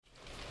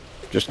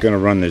Just going to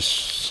run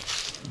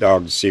this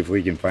dog to see if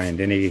we can find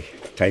any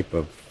type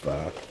of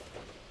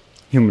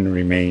human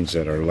remains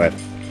that are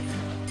left.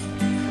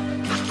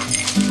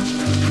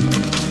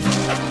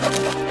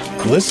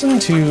 Listen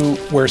to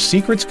Where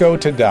Secrets Go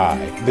to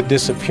Die, The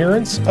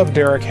Disappearance of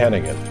Derek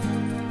Hennigan.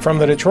 From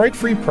the Detroit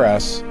Free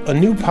Press, a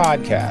new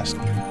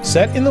podcast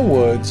set in the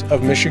woods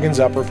of Michigan's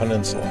Upper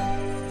Peninsula.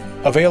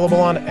 Available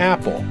on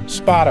Apple,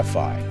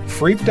 Spotify,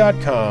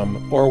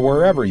 Freep.com, or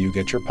wherever you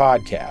get your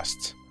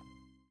podcasts.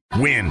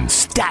 Win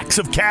stacks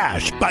of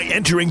cash by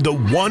entering the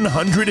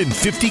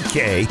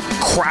 150K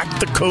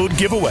Crack the Code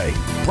giveaway.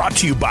 Brought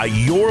to you by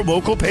your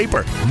local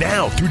paper,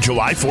 now through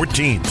July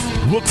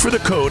 14th. Look for the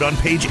code on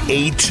page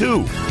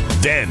A2.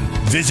 Then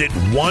visit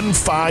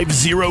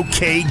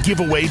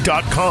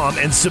 150kgiveaway.com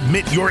and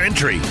submit your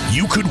entry.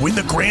 You could win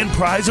the grand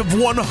prize of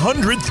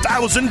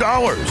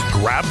 $100,000.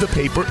 Grab the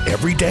paper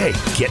every day,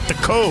 get the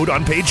code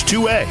on page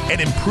 2A,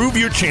 and improve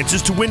your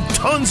chances to win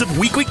tons of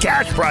weekly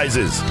cash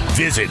prizes.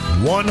 Visit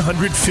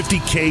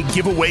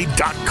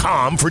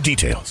 150kgiveaway.com for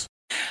details.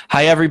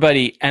 Hi,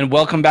 everybody, and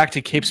welcome back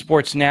to Cape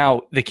Sports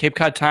Now, the Cape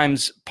Cod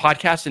Times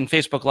podcast and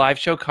Facebook Live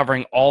show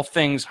covering all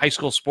things high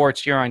school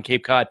sports here on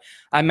Cape Cod.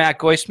 I'm Matt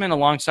Goisman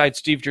alongside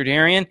Steve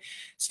Jordarian.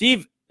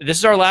 Steve, this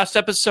is our last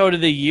episode of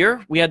the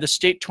year. We had the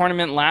state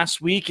tournament last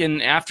week,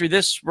 and after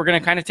this, we're going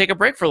to kind of take a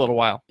break for a little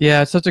while.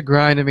 Yeah, it's such a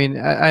grind. I mean,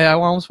 I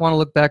almost want to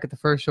look back at the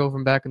first show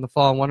from back in the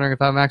fall. I'm wondering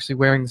if I'm actually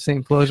wearing the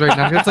same clothes right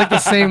now. It's like the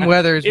same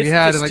weather as we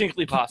had in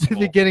like possible.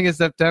 The beginning of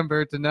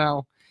September to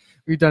now.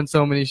 We've done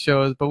so many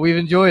shows, but we've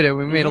enjoyed it.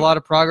 We made a lot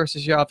of progress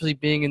this year, obviously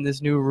being in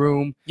this new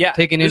room,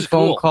 taking in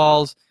phone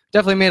calls.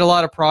 Definitely made a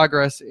lot of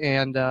progress,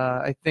 and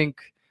I think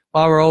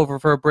while we're over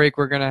for a break,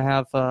 we're going to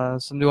have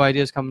some new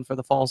ideas coming for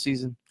the fall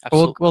season.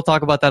 We'll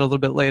talk about that a little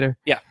bit later.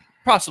 Yeah,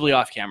 possibly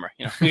off camera.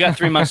 You know, we got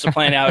 3 months to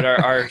plan out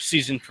our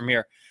season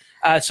premiere.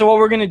 So what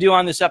we're going to do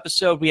on this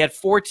episode, we had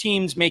 4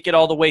 teams make it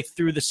all the way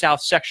through the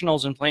South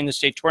Sectionals and playing the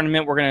state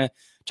tournament. We're going to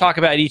talk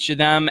about each of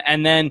them,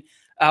 and then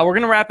we're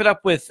going to wrap it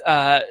up with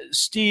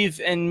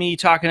Steve and me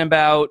talking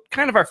about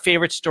kind of our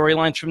favorite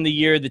storylines from the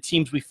year, the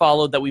teams we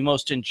followed that we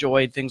most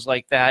enjoyed, things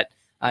like that.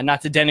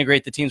 Not to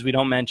denigrate the teams we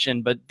don't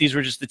mention, but these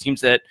were just the teams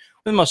that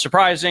were the most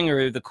surprising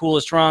or the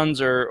coolest runs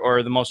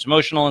or the most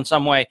emotional in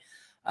some way.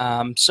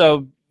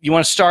 So you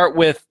want to start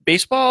with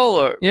baseball?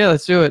 Or? Yeah,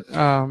 let's do it.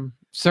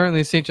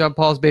 Certainly St. John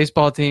Paul's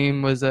baseball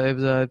team was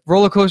a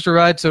roller coaster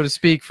ride, so to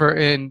speak,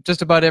 in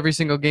just about every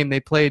single game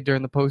they played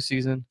during the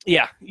postseason.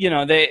 Yeah,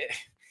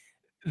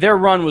 their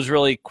run was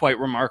really quite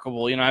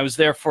remarkable. You know, I was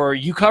there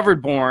you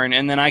covered Bourne,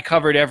 and then I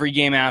covered every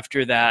game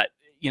after that,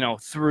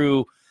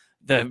 through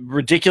the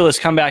ridiculous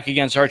comeback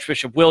against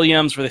Archbishop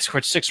Williams, where they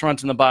scored 6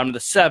 runs in the bottom of the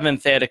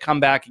 7th. They had to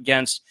come back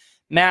against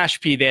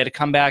Mashpee. They had to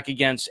come back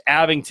against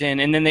Abington,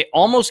 and then they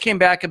almost came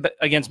back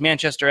against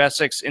Manchester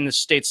Essex in the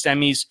state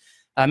semis.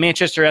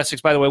 Manchester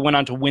Essex, by the way, went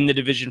on to win the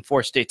Division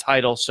IV state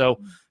title, so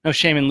no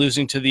shame in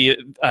losing to the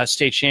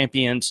state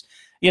champions.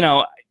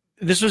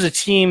 This was a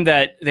team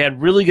that they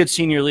had really good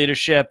senior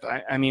leadership.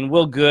 I mean,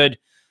 Will Good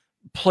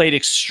played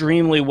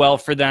extremely well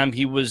for them.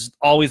 He was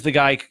always the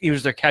guy. He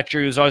was their catcher.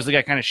 He was always the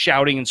guy kind of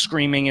shouting and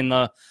screaming in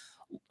the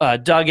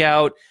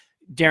dugout.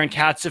 Darren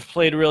Katzeff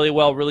played really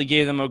well, really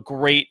gave them a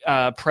great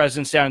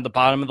presence down at the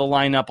bottom of the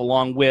lineup,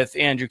 along with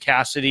Andrew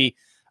Cassidy,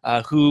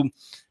 who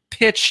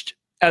pitched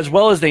as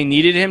well as they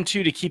needed him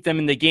to keep them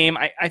in the game.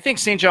 I think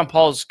St. John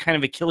Paul's kind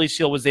of Achilles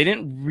heel was they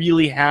didn't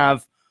really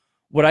have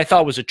what I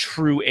thought was a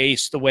true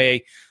ace the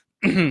way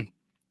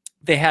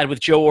they had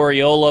with Joe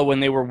Oriola when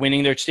they were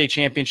winning their state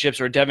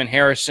championships, or Devin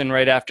Harrison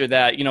right after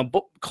that.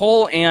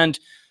 Cole and,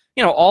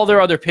 all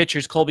their other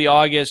pitchers, Colby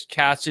August,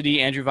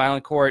 Cassidy, Andrew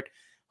Vaillancourt,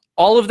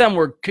 all of them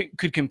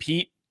could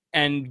compete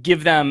and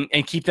keep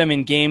them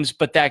in games.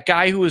 But that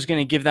guy who was going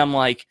to give them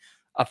like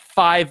a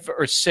 5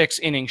 or 6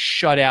 inning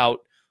shutout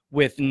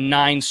with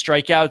 9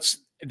 strikeouts,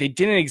 they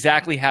didn't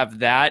exactly have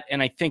that, and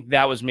I think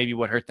that was maybe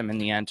what hurt them in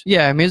the end.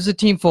 Yeah, I mean, it's a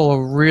team full of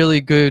really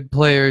good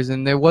players,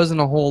 and there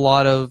wasn't a whole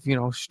lot of,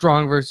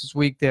 strong versus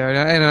weak there.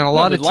 And a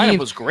lot of teams, lineup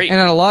was great.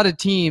 And on a lot of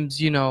teams,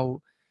 these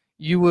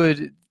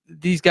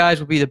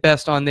guys would be the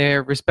best on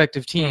their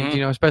respective teams,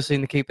 especially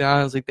in the Cape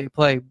Islands League they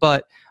play.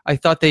 But I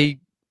thought they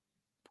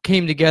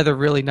came together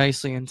really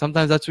nicely, and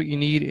sometimes that's what you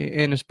need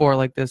in a sport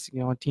like this,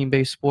 a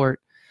team-based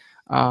sport.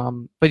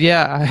 But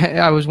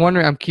yeah, I was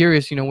wondering, I'm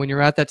curious, when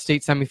you're at that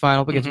state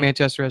semifinal up against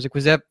Manchester Essex,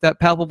 was that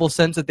palpable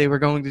sense that they were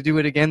going to do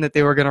it again, that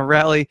they were going to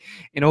rally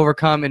and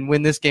overcome and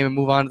win this game and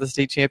move on to the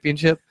state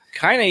championship?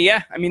 Kind of,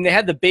 yeah. I mean, they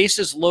had the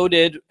bases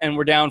loaded and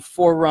were down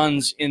 4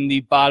 runs in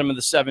the bottom of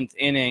the 7th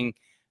inning.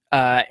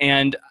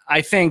 And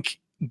I think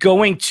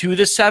going to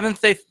the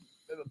 7th,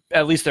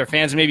 at least their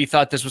fans maybe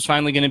thought this was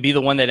finally going to be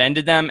the one that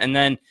ended them. And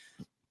then,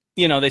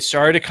 they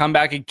started to come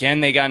back again.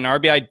 They got an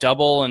RBI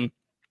double, and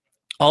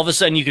all of a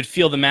sudden you could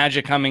feel the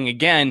magic coming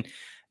again.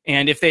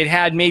 And if they'd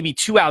had maybe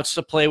 2 outs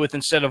to play with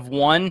instead of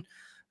 1,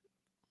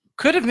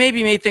 could have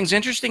maybe made things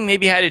interesting,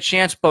 maybe had a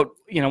chance. But,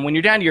 when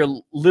you're down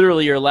to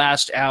literally your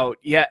last out,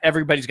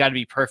 everybody's got to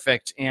be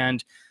perfect.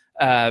 And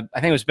I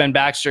think it was Ben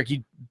Baxter.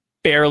 He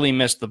barely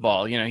missed the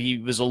ball. He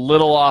was a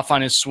little off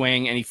on his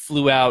swing, and he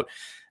flew out.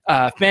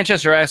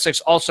 Manchester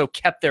Essex also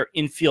kept their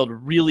infield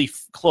really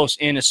close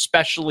in,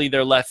 especially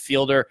their left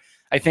fielder.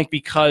 I think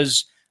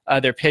because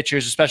their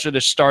pitchers, especially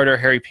their starter,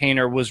 Harry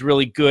Painter, was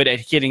really good at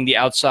hitting the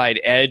outside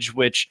edge,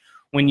 which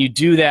when you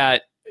do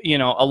that,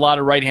 a lot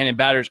of right-handed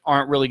batters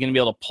aren't really going to be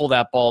able to pull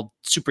that ball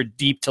super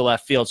deep to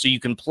left field, so you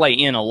can play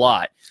in a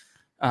lot.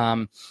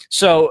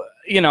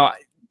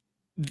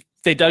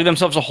 They dug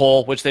themselves a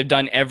hole, which they've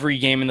done every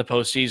game in the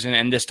postseason,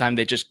 and this time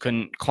they just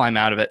couldn't climb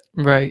out of it.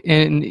 Right.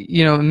 And,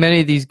 in many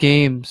of these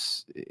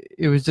games,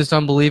 it was just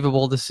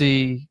unbelievable to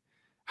see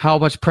how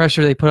much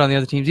pressure they put on the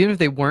other teams. Even if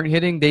they weren't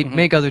hitting, they'd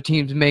make other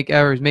teams make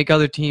errors, make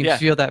other teams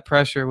feel that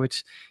pressure,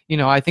 which,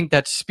 I think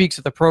that speaks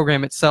of the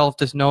program itself,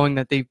 just knowing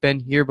that they've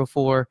been here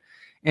before.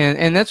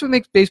 And that's what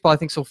makes baseball, I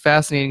think, so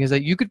fascinating, is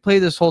that you could play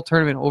this whole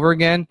tournament over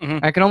again.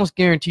 I can almost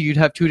guarantee you'd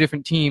have two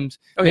different teams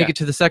make it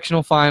to the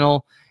sectional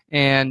final,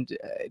 and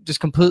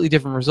just completely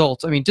different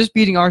results. I mean, just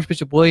beating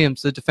Archbishop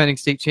Williams, the defending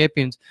state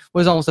champions,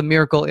 was almost a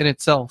miracle in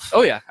itself.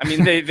 Oh, yeah. I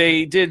mean,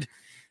 they did.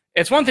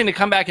 It's one thing to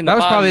come back in the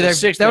bottom of the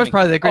sixth. That was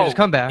probably their greatest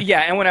comeback.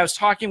 Yeah, and when I was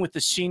talking with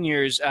the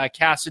seniors,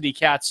 Cassidy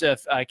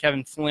Katzif,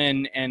 Kevin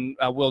Flynn, and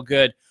Will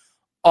Good,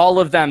 all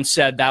of them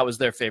said that was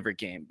their favorite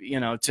game.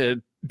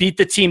 To beat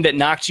the team that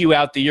knocked you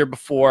out the year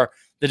before,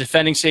 the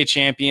defending state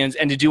champions,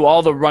 and to do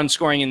all the run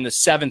scoring in the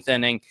seventh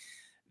inning,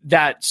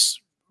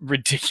 that's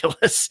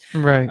ridiculous.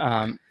 Right.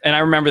 And I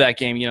remember that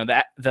game,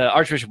 the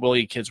Archbishop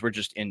Willie kids were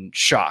just in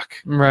shock.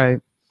 Right.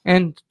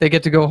 And they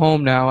get to go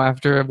home now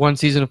after one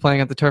season of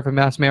playing at the turf of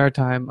Mass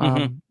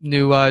Maritime.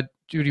 New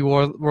Judy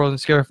World and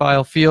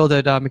Scarafile Field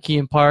at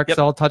McKeon Park. It's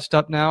all touched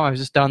up now. I was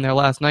just down there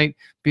last night.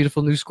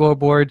 Beautiful new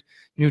scoreboard,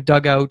 new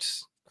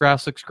dugouts.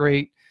 Grass looks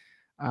great.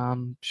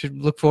 Should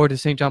look forward to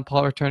St. John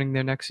Paul returning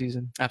there next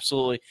season.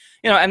 Absolutely.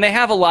 And they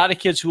have a lot of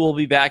kids who will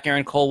be back.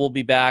 Aaron Cole will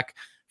be back.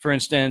 For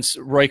instance,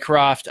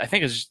 Roycroft, I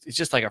think it's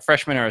just like a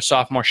freshman or a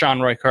sophomore, Sean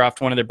Roycroft,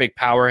 one of their big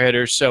power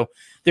hitters. So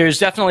there's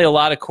definitely a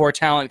lot of core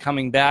talent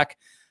coming back.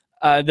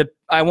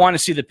 I want to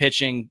see the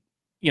pitching,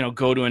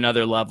 go to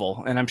another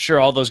level. And I'm sure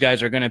all those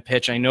guys are going to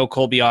pitch. I know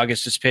Colby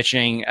August is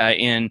pitching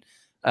in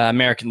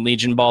American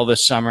Legion Ball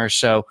this summer.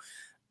 So,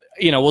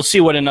 we'll see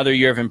what another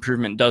year of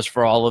improvement does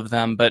for all of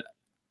them. But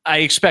I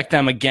expect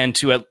them again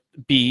to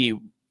be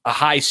a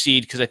high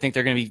seed, because I think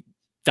they're going to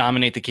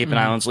dominate the Cape and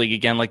Islands League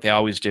again like they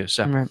always do.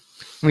 So. Right.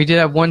 We did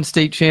have one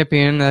state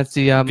champion. That's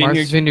the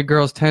Martha's Vineyard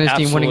girls tennis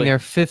team, winning their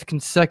 5th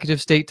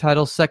consecutive state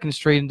title, 2nd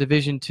straight in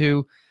Division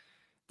II.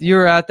 You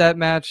were at that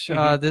match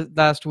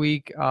last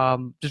week.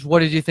 Just what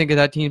did you think of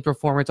that team's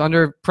performance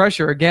under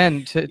pressure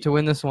again to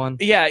win this one?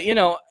 Yeah,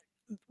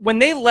 when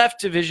they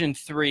left Division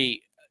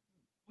III,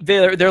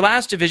 their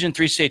last Division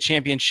III state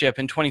championship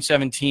in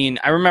 2017,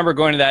 I remember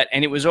going to that,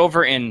 and it was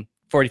over in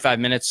 45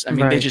 minutes. I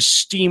mean, They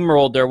just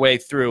steamrolled their way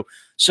through.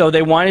 So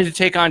they wanted to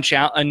take on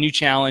a new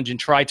challenge and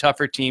try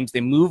tougher teams. They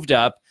moved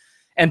up.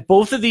 And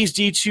both of these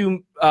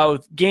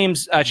D2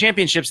 games,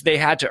 championships, they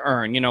had to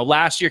earn.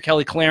 Last year,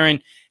 Kelly Claren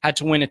had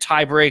to win a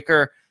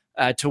tiebreaker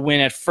to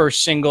win at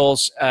first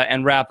singles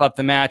and wrap up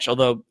the match,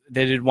 although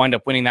they did wind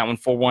up winning that one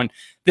 4-1.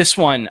 This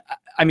one,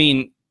 I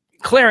mean,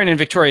 Claren and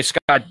Victoria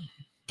Scott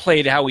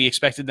played how we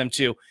expected them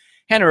to.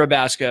 Hannah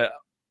Rabaska,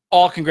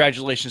 all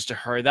congratulations to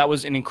her. That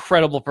was an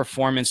incredible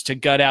performance to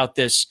gut out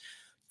this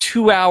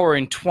 2-hour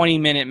and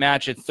 20-minute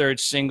match at third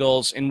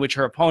singles, in which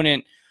her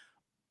opponent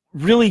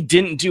really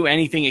didn't do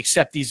anything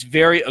except these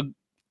very,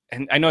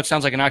 and I know it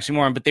sounds like an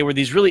oxymoron, but they were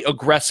these really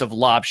aggressive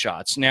lob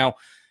shots. Now,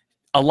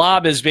 a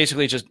lob is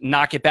basically just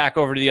knock it back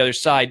over to the other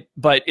side,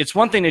 but it's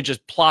one thing to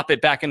just plop it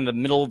back into the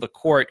middle of the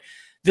court.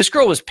 This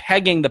girl was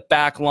pegging the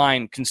back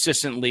line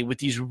consistently with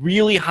these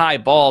really high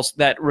balls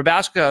that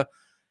Rabaska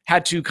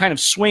had to kind of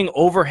swing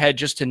overhead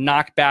just to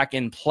knock back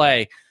in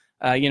play.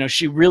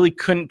 She really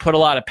couldn't put a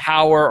lot of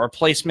power or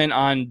placement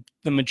on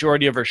the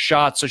majority of her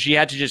shots, so she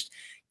had to just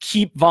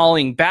keep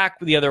volleying back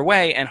the other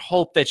way and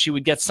hope that she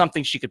would get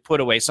something she could put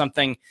away,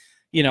 something,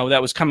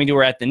 that was coming to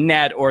her at the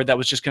net, or that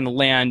was just going to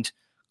land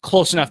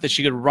close enough that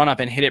she could run up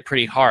and hit it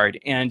pretty hard.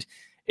 And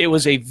it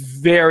was a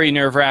very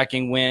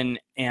nerve-wracking win,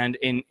 and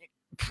in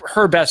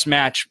her best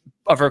match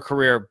of her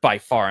career by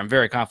far. I'm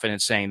very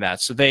confident saying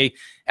that. So they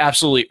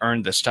absolutely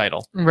earned this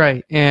title.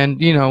 Right. And,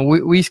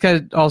 we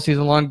scattered all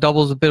season long.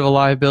 Doubles a bit of a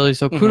liability.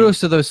 So kudos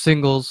to those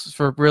singles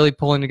for really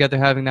pulling together,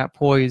 having that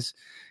poise.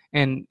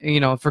 And,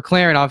 for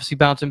Claren, obviously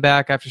bouncing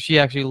back after she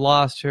actually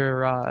lost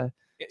her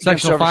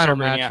sectional final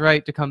match,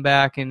 right, to come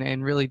back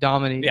and really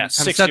dominate. Yeah,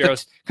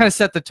 6-0. Kind of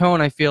set the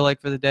tone, I feel like,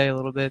 for the day a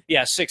little bit.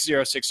 Yeah,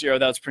 6-0, 6-0.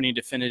 That was pretty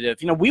definitive.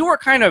 We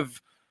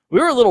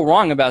were a little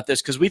wrong about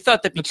this, because we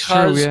thought that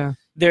because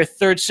their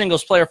third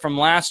singles player from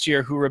last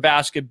year, who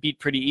Rabaska beat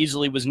pretty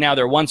easily, was now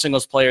their one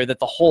singles player, that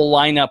the whole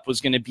lineup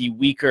was going to be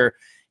weaker.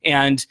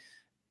 And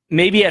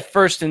maybe at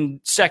first and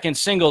second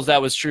singles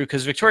that was true,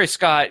 because Victoria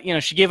Scott,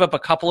 she gave up a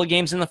couple of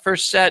games in the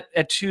first set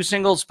at two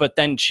singles, but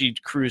then she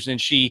cruised and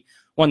she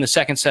won the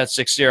second set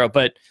 6-0.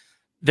 But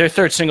their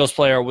third singles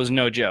player was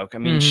no joke. I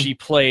mean, she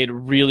played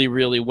really,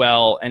 really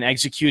well and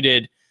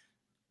executed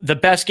the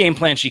best game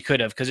plan she could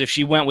have, because if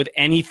she went with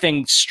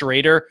anything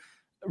straighter,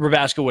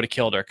 Rabaska would have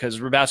killed her, because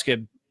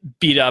Rabaska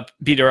beat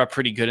her up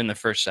pretty good in the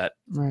first set.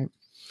 Right.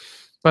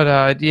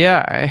 But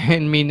yeah, I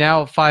mean,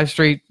 now 5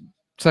 straight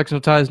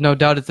sectional ties, no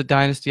doubt it's a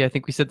dynasty. I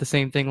think we said the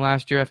same thing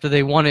last year after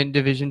they won it in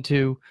Division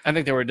II. I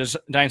think they were a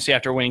dynasty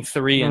after winning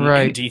 3 in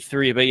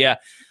D3, but yeah.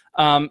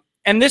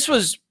 And this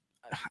was,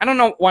 I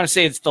don't want to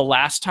say it's the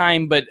last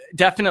time, but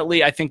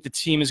definitely I think the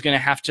team is going to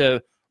have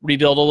to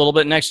rebuild a little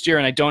bit next year,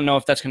 and I don't know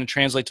if that's going to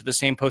translate to the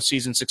same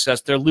postseason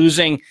success. They're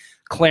losing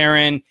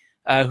Claren,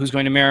 who's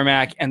going to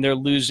Merrimack, and they're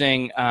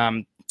losing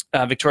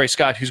Victoria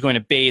Scott, who's going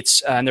to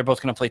Bates, and they're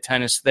both going to play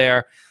tennis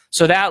there.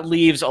 So that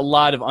leaves a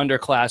lot of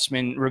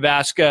underclassmen.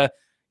 Rabaska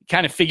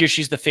kind of figures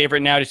she's the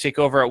favorite now to take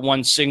over at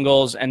 1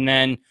 singles, and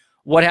then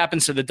what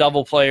happens to the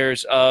double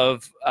players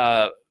of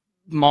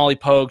Molly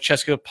Pogue,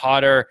 Jessica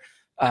Potter,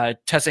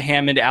 Tessa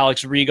Hammond,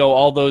 Alex Rigo,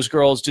 all those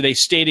girls? Do they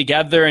stay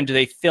together, and do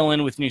they fill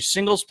in with new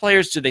singles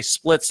players? Do they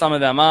split some of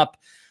them up?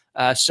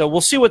 So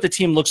we'll see what the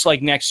team looks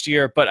like next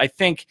year, but I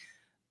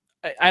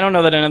don't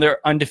know that another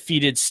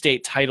undefeated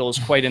state title is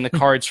quite in the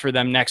cards for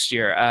them next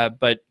year,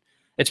 but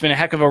it's been a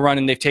heck of a run,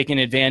 and they've taken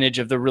advantage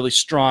of the really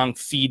strong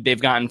feed they've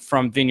gotten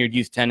from Vineyard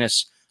Youth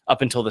Tennis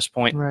up until this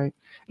point. Right.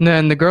 And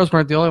then the girls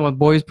weren't the only one.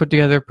 Boys put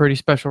together a pretty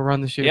special run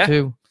this year,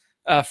 too.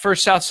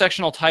 First South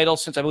Sectional title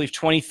since, I believe,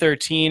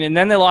 2013. And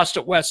then they lost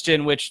at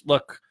Weston, which,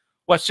 look,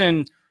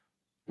 Weston,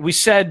 we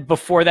said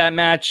before that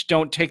match,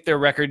 don't take their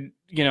record,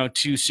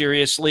 too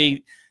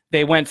seriously.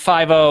 They went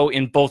 5-0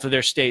 in both of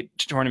their state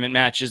tournament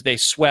matches. They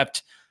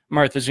swept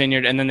Martha's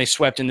Vineyard, and then they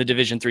swept in the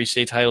Division III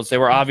state titles. They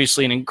were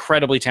obviously an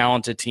incredibly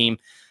talented team.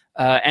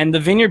 And the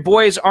Vineyard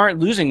boys aren't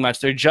losing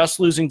much. They're just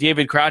losing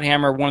David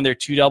Krauthammer, one of their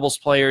 2 doubles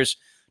players.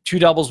 2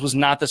 doubles was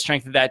not the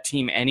strength of that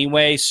team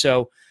anyway,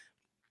 so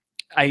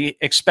I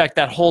expect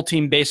that whole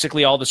team,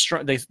 basically all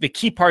the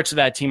key parts of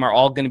that team are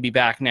all going to be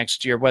back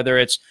next year, whether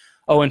it's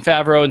Owen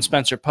Favreau and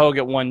Spencer Pogue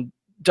at 1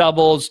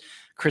 doubles,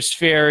 Chris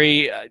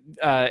Ferry,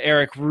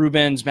 Eric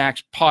Rubens,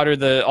 Max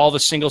Potter, all the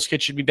singles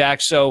kids should be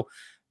back. So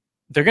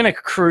they're going to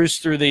cruise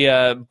through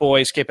the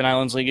boys Cape and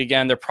Islands League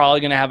again. They're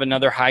probably going to have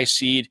another high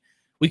seed.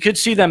 We could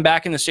see them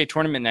back in the state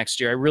tournament next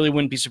year. I really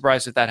wouldn't be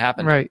surprised if that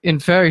happened. Right.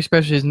 And Ferry,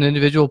 especially as an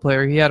individual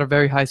player, he had a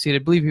very high seed. I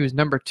believe he was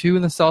number 2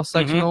 in the South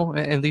Sectional,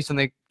 at least in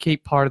the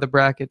Cape part of the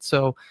bracket.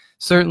 So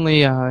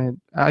certainly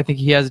I think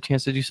he has a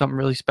chance to do something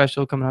really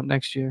special coming up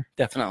next year.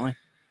 Definitely.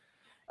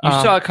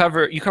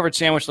 You covered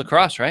Sandwich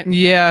Lacrosse, right?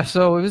 Yeah,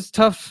 so it was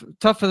tough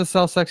for the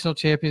South Sectional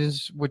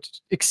champions, which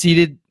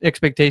exceeded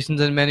expectations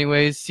in many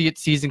ways. See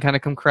its season kind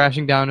of come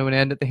crashing down to an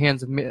end at the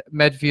hands of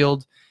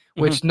Medfield,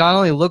 which not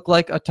only looked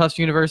like a Tufts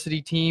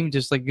University team,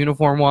 just like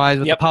uniform-wise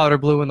with the powder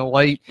blue and the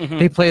white,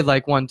 they played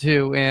like one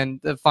too, and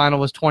the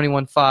final was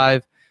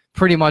 21-5,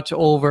 pretty much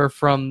over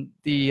from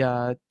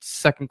the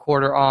second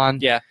quarter on.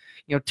 Yeah.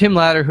 Tim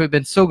Latter, who had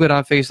been so good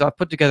on faceoff,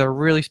 put together a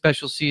really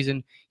special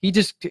season. He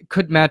just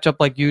couldn't match up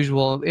like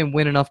usual and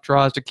win enough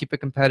draws to keep it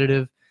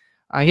competitive.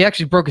 He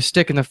actually broke a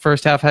stick in the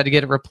first half, had to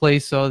get it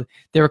replaced, so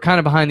they were kind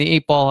of behind the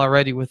 8 ball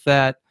already with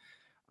that.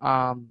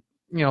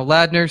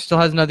 Ladner still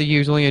has another year.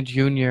 He's only a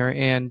junior,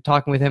 and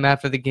talking with him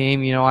after the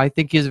game, I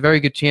think he has a very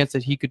good chance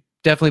that he could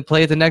definitely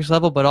play at the next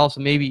level, but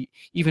also maybe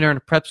even earn a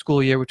prep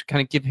school year, which would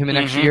kind of give him an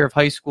extra year of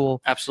high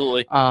school.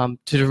 Absolutely.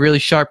 To really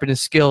sharpen his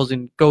skills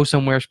and go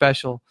somewhere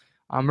special.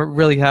 I'm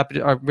really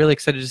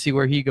excited to see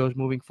where he goes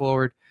moving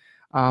forward.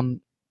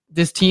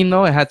 This team,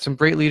 though, it had some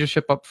great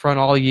leadership up front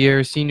all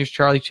year. Seniors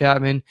Charlie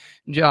Chapman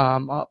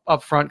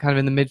up front, kind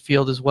of in the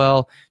midfield as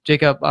well.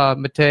 Jacob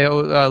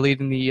Mateo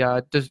leading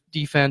the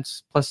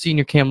defense, plus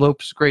senior Cam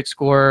Lopes, great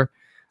scorer.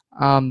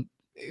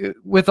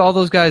 With all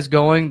those guys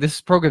going, this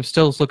program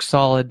still looks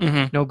solid,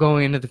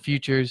 going into the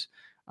futures.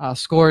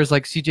 Scorers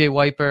like CJ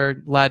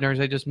Wiper, Ladner, as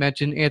I just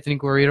mentioned, Anthony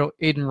Guerrero,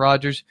 Aiden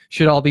Rogers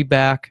should all be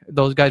back.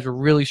 Those guys were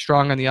really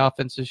strong on the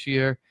offense this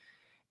year.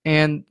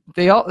 And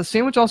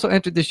Sandwich also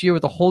entered this year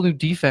with a whole new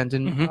defense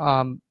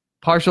and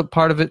partial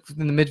part of it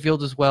in the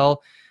midfield as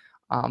well.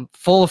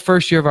 Full of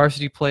first-year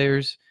varsity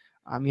players.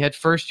 You had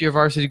first-year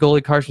varsity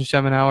goalie Carson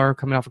Schemenauer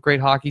coming off a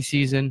great hockey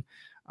season.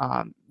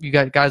 You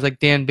got guys like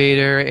Dan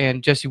Bader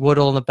and Jesse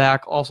Woodall in the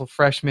back, also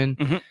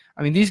freshmen.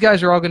 I mean, these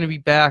guys are all going to be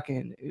back,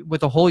 and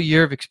with a whole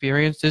year of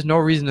experience, there's no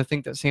reason to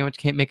think that Sandwich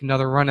can't make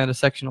another run at a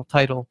sectional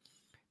title.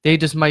 They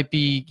just might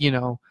be,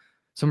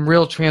 some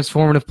real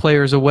transformative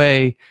players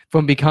away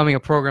from becoming a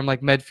program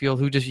like Medfield,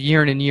 who just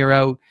year in and year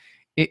out,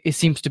 it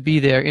seems to be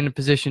there in a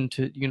position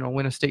to,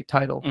 win a state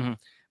title.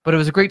 But it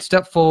was a great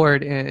step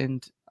forward,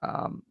 and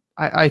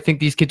I think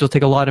these kids will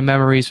take a lot of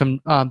memories from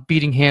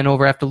beating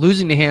Hanover after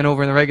losing to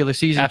Hanover in the regular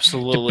season.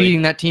 Absolutely. To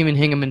beating that team in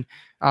Hingham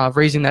and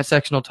raising that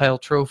sectional title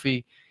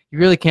trophy. You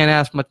really can't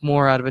ask much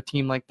more out of a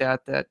team like that,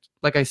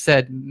 like I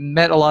said,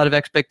 met a lot of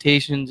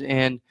expectations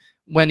and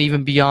went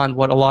even beyond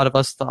what a lot of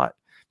us thought.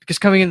 Because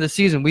coming into the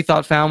season, we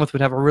thought Falmouth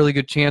would have a really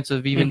good chance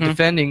of even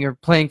defending or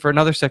playing for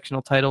another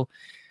sectional title,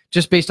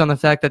 just based on the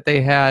fact that they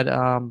had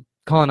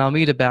Colin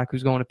Almeida back,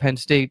 who's going to Penn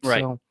State.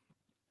 Right.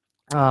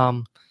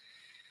 So,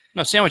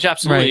 No, Sandwich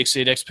absolutely Right.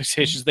 exceeded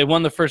expectations. They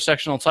won the first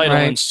sectional title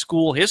Right. in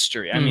school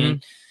history. I Mhm.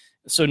 mean,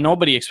 so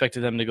nobody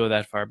expected them to go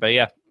that far. But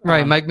yeah,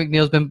 Right. Mike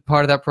McNeil's been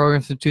part of that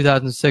program since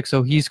 2006,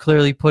 so he's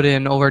clearly put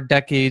in over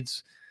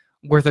decades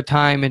worth of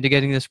time into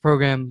getting this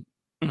program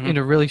Mhm.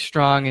 into really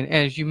strong. And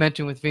as you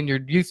mentioned with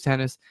Vineyard Youth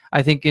Tennis,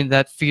 I think in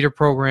that feeder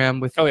program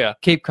with Oh yeah,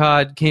 Cape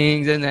Cod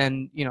Kings and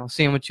then,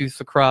 Sandwich Youth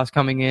Lacrosse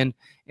coming in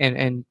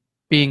and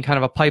being kind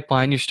of a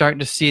pipeline, you're starting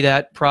to see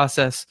that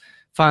process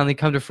finally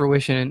come to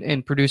fruition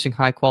and producing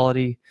high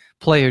quality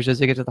players as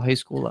they get to the high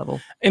school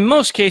level. in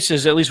most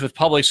cases, at least with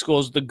public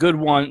schools, the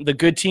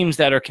good teams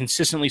that are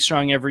consistently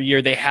strong every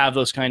year, they have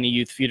those kind of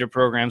youth feeder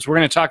programs. We're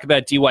going to talk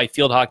about DY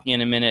Field Hockey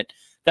in a minute.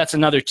 That's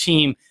another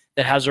team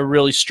that has a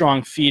really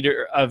strong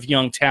feeder of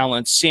young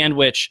talent.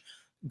 Sandwich,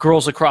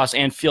 girls lacrosse,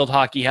 and field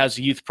hockey has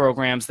youth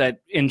programs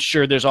that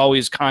ensure there's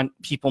always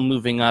people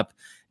moving up.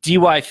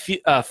 DY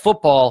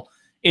football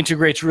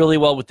integrates really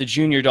well with the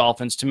junior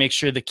Dolphins to make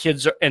sure the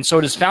kids are, and so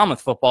does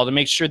Falmouth football, to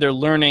make sure they're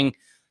learning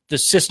the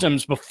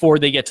systems before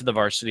they get to the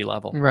varsity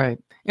level. Right.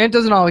 And it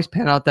doesn't always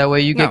pan out that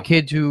way. You No. get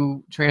kids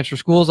who transfer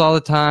schools all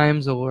the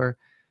times or,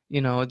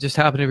 just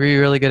happen to be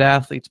really good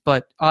athletes.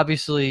 But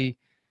obviously,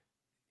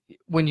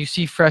 when you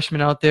see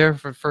freshmen out there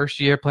for first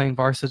year playing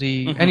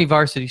varsity, Mhm. any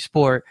varsity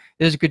sport,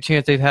 there's a good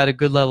chance they've had a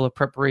good level of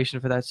preparation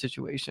for that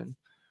situation.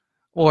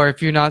 Or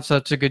if you're not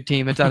such a good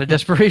team, it's out of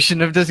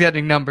desperation of just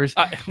getting numbers.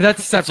 That's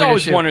a separate It's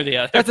always issue. one or the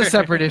other. That's a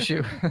separate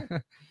issue.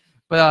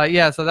 But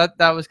yeah, so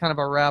that was kind of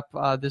a wrap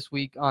this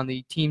week on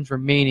the teams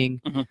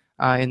remaining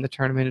Mhm. in the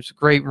tournament. It's a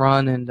great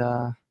run,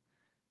 and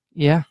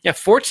yeah. Yeah,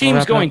 4 teams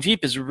wrap going up.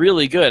 deep is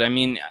really good. I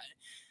mean,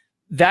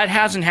 that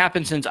hasn't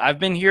happened since I've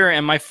been here,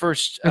 and my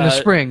first In the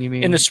spring, you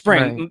mean? in the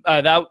spring.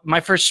 Right. My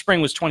first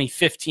spring was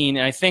 2015,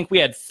 and I think we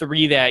had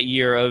 3 that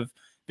year of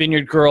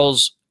Vineyard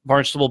girls,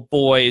 Barnstable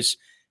boys,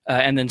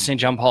 and then St.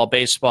 John Paul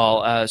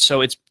baseball.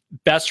 So it's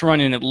best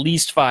run in at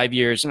least 5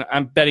 years, and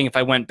I'm betting if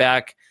I went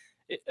back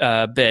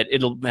a bit,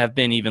 it'll have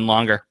been even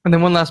longer. And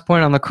then one last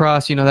point on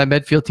lacrosse, that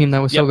Medfield team that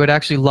was so Yep. good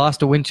actually lost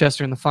to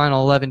Winchester in the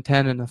final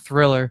 11-10 in a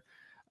thriller.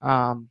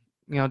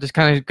 Just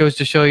kind of goes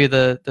to show you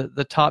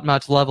the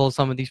top-notch level of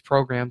some of these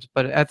programs.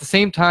 But at the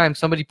same time,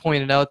 somebody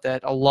pointed out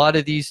that a lot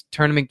of these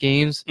tournament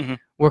games Mhm.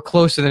 were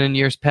closer than in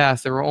years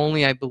past. There were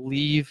only, I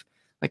believe,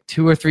 like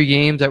 2 or 3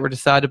 games that were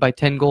decided by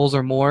 10 goals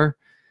or more.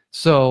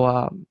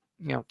 So,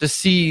 to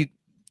see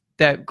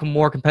that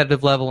more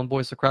competitive level in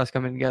boys lacrosse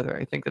coming together,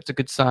 I think that's a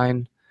good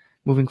sign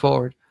moving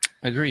forward.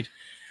 Agreed.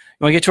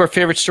 You want to get to our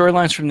favorite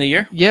storylines from the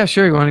year? Yeah,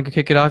 sure. You want to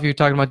kick it off? You were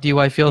talking about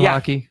DY field Yeah.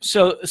 hockey.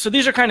 So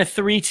these are kind of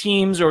 3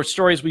 teams or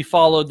stories we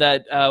followed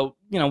that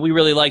we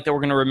really like that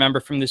we're going to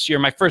remember from this year.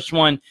 My first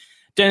one,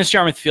 Dennis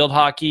Yarmouth field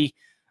hockey,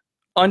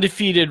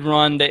 undefeated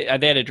run. They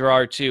had a draw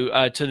or two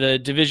to the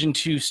Division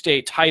II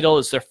state title.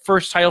 It's their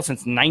first title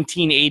since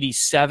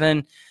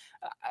 1987.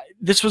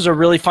 This was a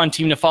really fun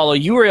team to follow.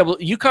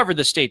 You covered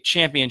the state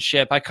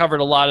championship. I covered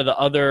a lot of the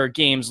other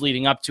games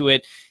leading up to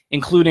it,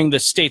 including the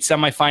state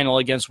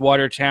semifinal against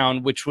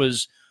Watertown, which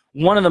was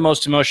one of the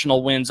most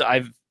emotional wins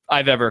I've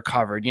ever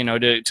covered.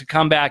 To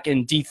come back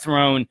and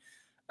dethrone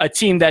a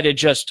team that had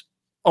just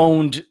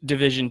owned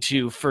Division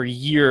II for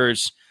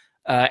years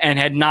and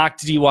had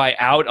knocked DY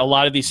out. A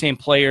lot of these same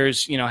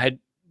players, had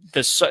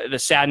the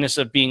sadness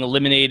of being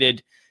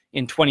eliminated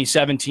in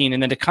 2017,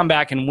 and then to come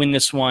back and win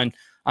this one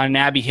on an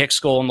Abby Hicks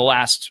goal in the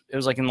last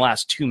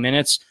 2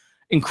 minutes.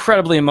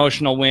 Incredibly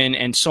emotional win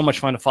and so much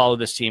fun to follow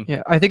this team.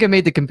 Yeah, I think I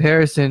made the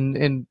comparison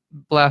in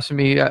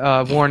blasphemy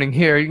warning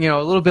here.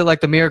 A little bit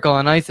like the Miracle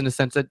on Ice in a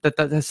sense that the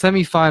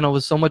semifinal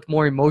was so much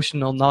more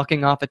emotional,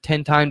 knocking off a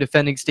 10-time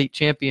defending state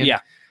champion.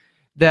 Yeah.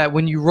 That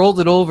when you rolled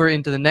it over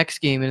into the next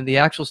game and in the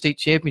actual state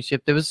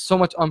championship, there was so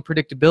much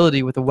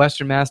unpredictability with the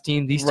Western Mass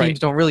team. These Right. teams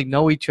don't really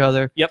know each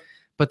other. Yep.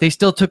 But they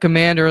still took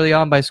command early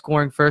on by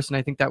scoring first, and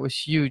I think that was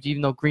huge,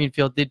 even though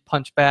Greenfield did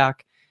punch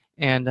back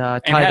and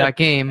tie that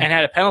game. And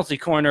had a penalty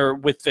corner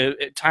with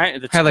the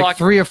time. The Had clock. like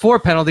 3 or 4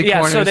 penalty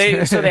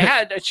corners. So they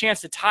had a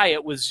chance to tie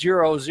it with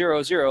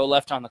 0-0-0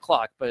 left on the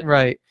clock. But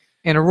Right.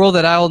 And a rule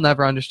that I will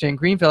never understand.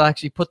 Greenfield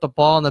actually put the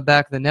ball in the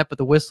back of the net, but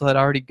the whistle had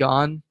already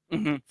gone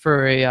mhm.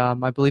 for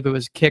I believe it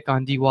was a kick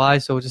on DY,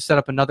 so it just set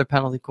up another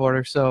penalty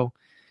corner. So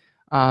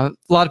a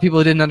lot of people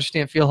who didn't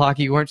understand field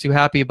hockey weren't too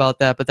happy about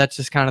that, but that's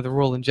just kind of the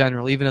rule in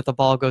general. Even if the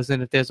ball goes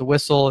in, if there's a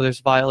whistle or there's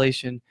a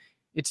violation,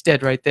 it's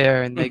dead right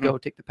there, and they go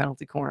take the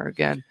penalty corner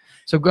again.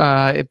 So,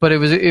 but it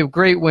was a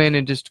great win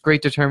and just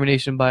great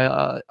determination by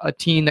a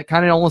team that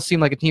kind of almost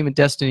seemed like a team of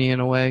destiny in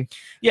a way.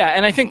 Yeah,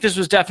 and I think this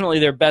was definitely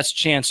their best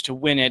chance to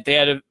win it. They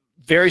had a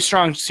very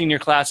strong senior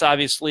class,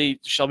 obviously.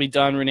 Shelby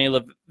Dunn, Renee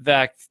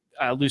Levesque,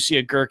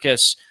 Lucia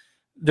Gurkis.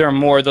 There are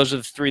more. Those are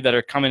the 3 that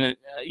are coming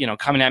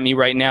at me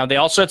right now. They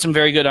also had some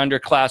very good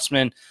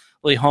underclassmen.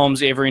 Lee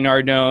Holmes, Avery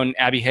Nardone,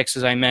 Abby Hicks,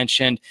 as I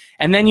mentioned.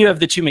 And then you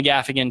have the 2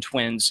 McGaffigan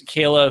twins.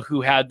 Kayla,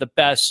 who had the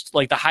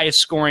highest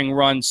scoring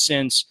run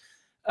since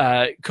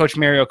Coach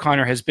Mary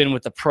O'Connor has been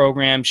with the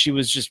program. She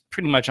was just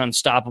pretty much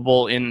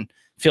unstoppable in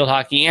field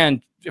hockey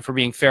and, if we're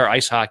being fair,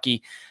 ice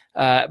hockey.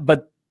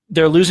 But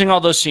they're losing all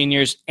those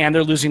seniors, and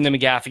they're losing the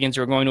McGaffigans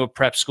who are going to a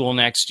prep school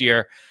next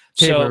year.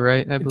 Tabor,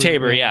 right?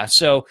 Tabor, yeah.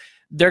 So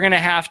they're going to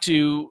have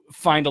to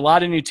find a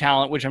lot of new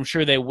talent, which I'm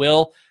sure they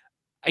will.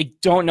 I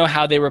don't know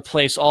how they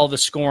replace all the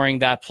scoring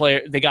that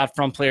they got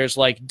from players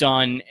like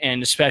Dunn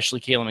and especially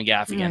Caleb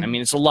McGaffigan. I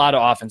mean, it's a lot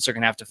of offense they're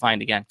going to have to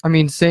find again. I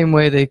mean, same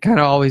way they kind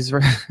of always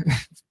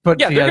put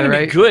together, they're going to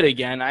right? be good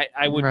again. I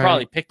would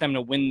probably pick them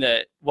to win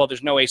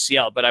there's no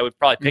ACL, but I would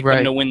probably pick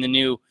them to win the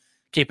new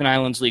Cape and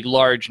Islands League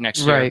large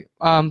next year.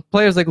 Right.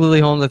 Players like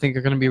Lily Holmes, I think,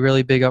 are going to be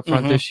really big up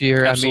front this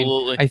year.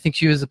 Absolutely. I mean, I think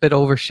she was a bit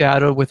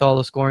overshadowed with all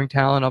the scoring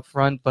talent up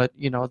front, but,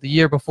 the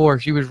year before,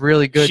 she was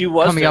really good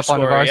coming up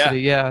on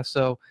varsity. Yeah.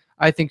 So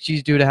I think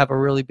she's due to have a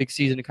really big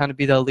season to kind of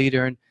be the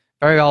leader and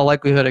very all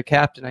likelihood a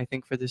captain, I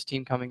think, for this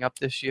team coming up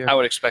this year. I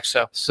would expect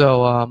so.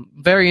 So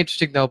very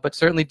interesting, though. But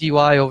certainly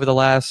DY over the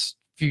last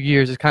few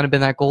years has kind of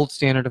been that gold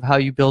standard of how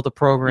you build a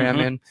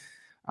program.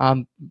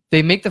 And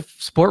they make the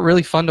sport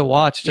really fun to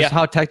watch, just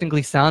how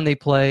technically sound they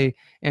play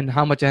and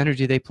how much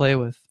energy they play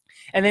with.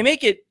 And they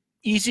make it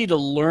easy to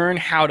learn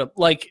how to,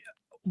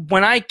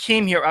 when I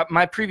came here,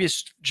 my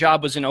previous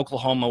job was in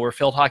Oklahoma where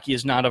field hockey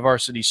is not a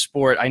varsity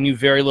sport. I knew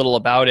very little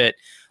about it.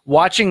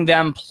 Watching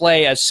them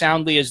play as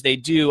soundly as they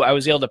do, I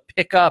was able to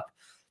pick up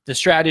the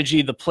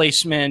strategy, the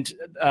placement,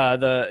 how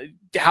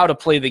to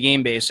play the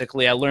game,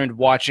 basically. I learned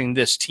watching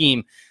this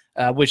team,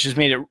 which has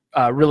made it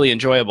really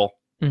enjoyable.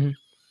 Mm-hmm.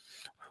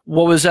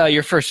 What was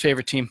your first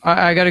favorite team?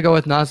 I got to go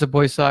with Nassau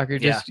Boys Soccer.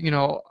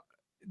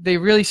 They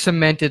really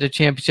cemented a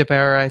championship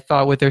era, I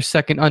thought, with their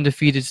second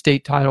undefeated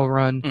state title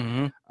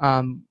run,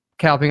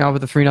 capping off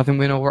with a 3-0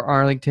 win over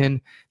Arlington.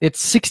 It's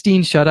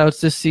 16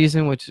 shutouts this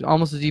season, which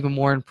almost is even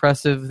more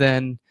impressive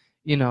than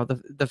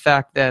the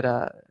fact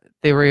that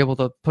they were able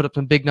to put up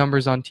some big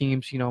numbers on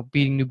teams,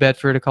 beating New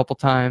Bedford a couple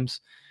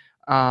times.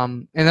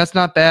 And that's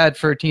not bad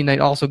for a team that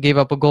also gave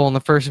up a goal in the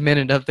first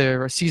minute of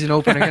their season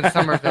opener against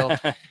Somerville.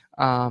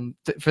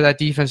 For that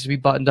defense to be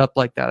buttoned up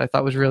like that, I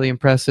thought was really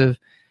impressive.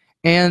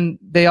 And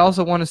they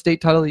also won a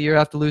state title the year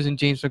after losing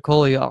James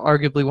McCauley,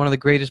 arguably one of the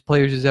greatest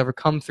players who's ever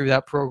come through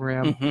that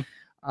program.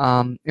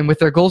 And with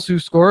their goals who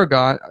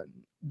scorer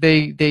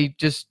they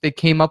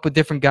came up with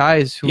different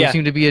guys who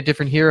seemed to be a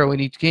different hero in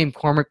each game.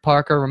 Cormac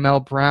Parker, Ramel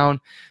Brown,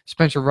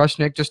 Spencer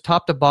Rushnick, just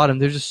top to bottom.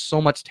 There's just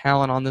so much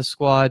talent on this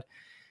squad.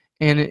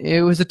 And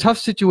it was a tough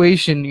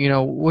situation,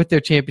 with their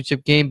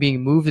championship game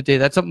being moved today.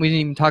 That's something we didn't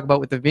even talk about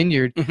with the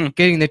Vineyard.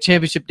 Getting the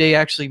championship day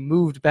actually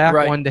moved back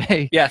one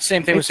day. Yeah,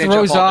 same thing with St.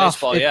 John Paul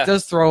baseball. It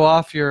does throw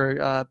off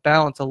your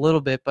balance a little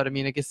bit, but I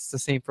mean, I guess it's the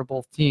same for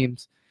both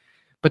teams.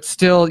 But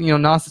still,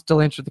 Nassau still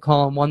answered the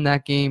call and won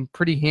that game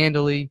pretty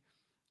handily.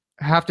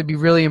 Have to be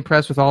really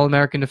impressed with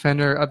All-American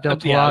defender Abdel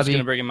Talabi. I was going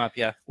to bring him up.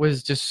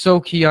 Was just so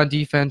key on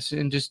defense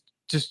and just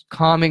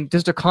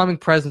a calming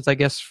presence, I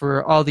guess,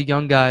 for all the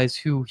young guys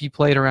who he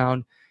played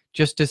around,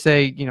 just to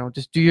say,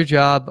 just do your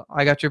job.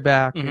 I got your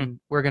back, and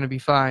we're going to be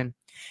fine.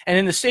 And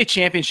in the state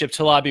championship,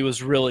 Talabi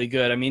was really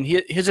good. I mean,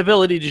 his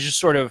ability to just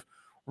sort of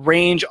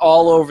range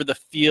all over the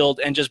field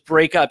and just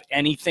break up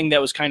anything that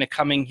was kind of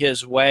coming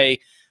his way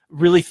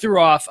really threw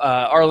off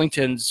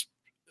Arlington's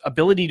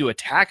ability to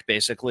attack,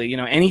 basically.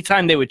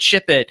 Anytime they would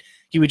chip it,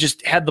 he would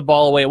just head the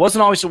ball away. It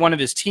wasn't always to one of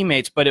his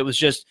teammates, but it was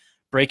just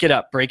break it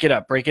up, break it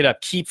up, break it up,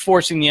 keep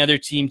forcing the other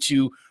team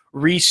to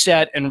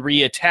reset and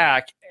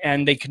re-attack,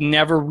 and they could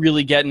never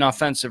really get an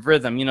offensive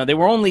rhythm. They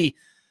were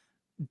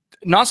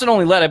Nassau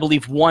only led, I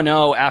believe,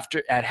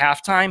 1-0 at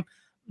halftime,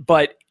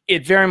 but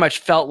it very much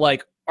felt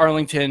like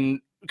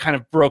Arlington kind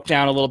of broke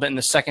down a little bit in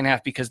the second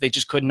half because they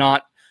just could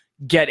not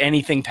get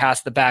anything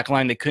past the back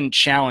line. They couldn't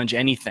challenge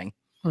anything.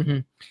 Mm-hmm.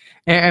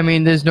 I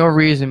mean, there's no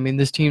reason. I mean,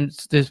 this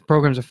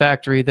program's a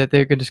factory that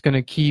they're just going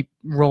to keep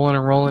rolling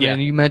and rolling. Yeah.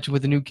 And you mentioned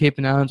with the new Cape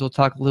and Islands, we'll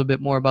talk a little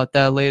bit more about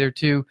that later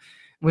too.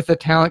 With the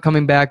talent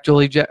coming back,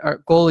 goalie Jack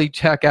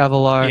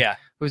Avalar,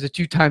 who's a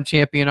 2-time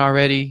champion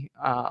already,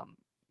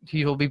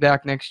 he will be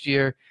back next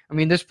year. I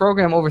mean, this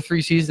program over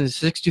 3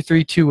 seasons is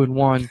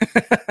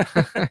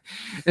 63-2-1.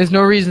 There's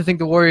no reason to think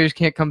the Warriors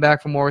can't come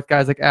back for more with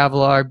guys like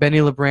Avalar, Benny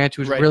LeBranch,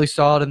 who's really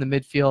solid in the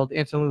midfield,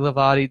 Anthony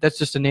Lavati. That's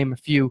just to name a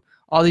few.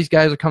 All these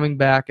guys are coming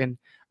back, and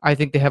I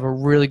think they have a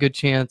really good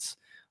chance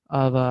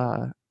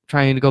of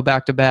trying to go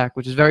back-to-back,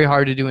 which is very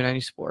hard to do in any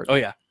sport. Oh,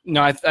 yeah.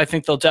 No, I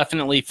think they'll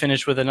definitely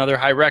finish with another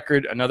high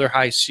record, another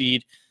high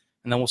seed,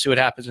 and then we'll see what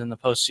happens in the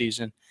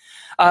postseason.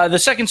 The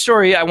second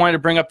story I wanted to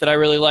bring up that I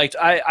really liked,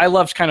 I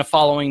loved kind of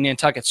following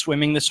Nantucket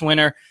swimming this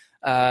winter.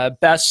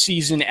 Best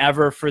season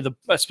ever for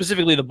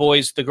specifically the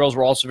boys. The girls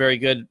were also very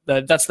good.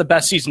 That's the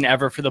best season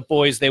ever for the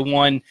boys. They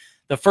won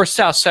the first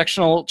South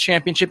Sectional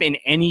Championship in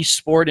any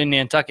sport in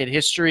Nantucket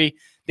history.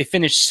 They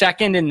finished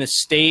second in the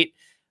state,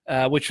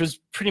 which was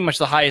pretty much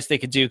the highest they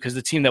could do because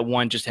the team that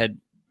won just had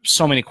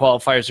so many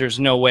qualifiers. There's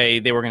no way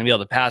they were going to be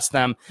able to pass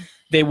them.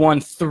 They won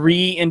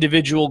 3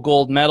 individual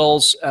gold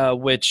medals,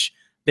 which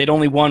they'd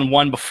only won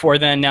 1 before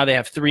then. Now they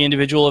have 3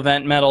 individual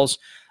event medals.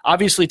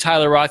 Obviously,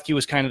 Tyler Rothke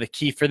was kind of the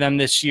key for them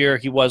this year.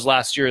 He was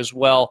last year as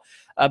well.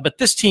 But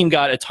this team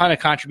got a ton of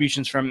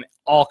contributions from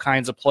all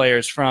kinds of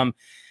players, from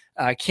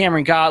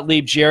Cameron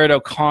Gottlieb, Jared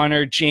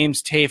O'Connor,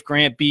 James Tafe,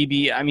 Grant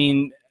Beebe. I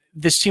mean,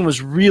 this team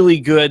was really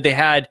good. They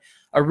had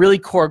a really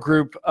core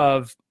group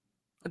of,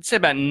 let's say,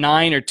 about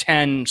 9 or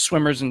 10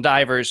 swimmers and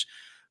divers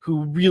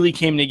who really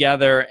came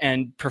together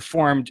and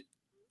performed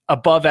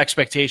above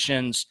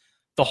expectations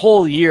the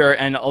whole year,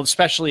 and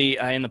especially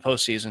in the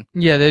postseason.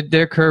 Yeah,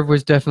 their curve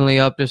was definitely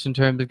up just in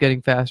terms of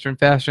getting faster and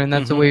faster, and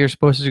that's the way you're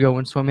supposed to go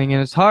when swimming.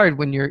 And it's hard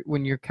when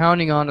you're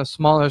counting on a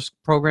smaller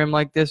program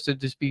like this to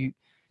just be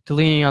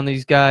leaning on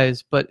these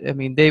guys. But I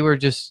mean, they were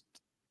just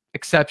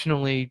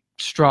exceptionally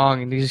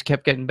strong, and they just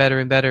kept getting better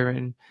and better,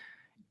 and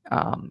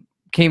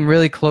came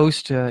really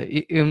close to,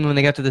 even when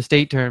they got to the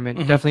state tournament,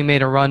 definitely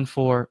made a run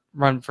for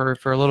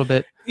a little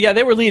bit. Yeah,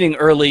 they were leading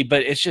early,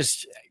 but it's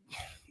just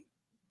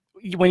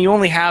when you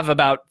only have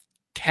about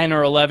 10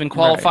 or 11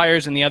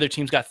 qualifiers and the other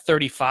team's got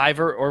 35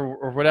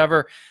 or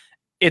whatever,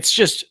 it's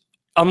just,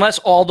 unless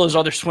all those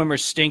other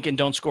swimmers stink and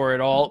don't score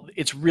at all,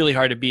 it's really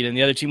hard to beat, and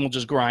the other team will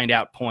just grind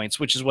out points,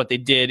 which is what they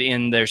did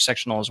in their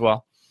sectional as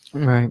well.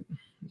 Right.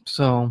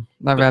 So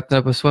that wrapped it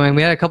up with swimming.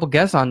 We had a couple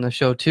guests on the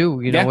show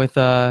too, you know, with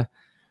I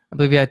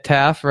believe we had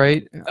Taff,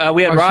 right?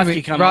 We had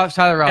Rothke come up.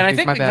 Tyler Rothke, and I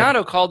think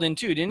Pignato called in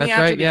too, didn't he,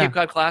 after the Cape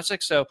Cod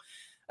Classic? So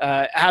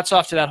hats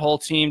off to that whole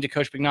team, to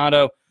Coach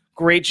Pignato.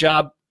 Great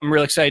job. I'm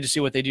really excited to see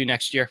what they do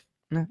next year.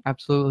 Yeah,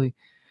 absolutely.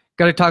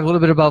 Got to talk a little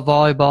bit about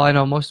volleyball. I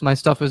know most of my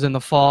stuff was in the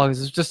fall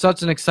because it's just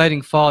such an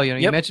exciting fall. You know,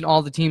 you mentioned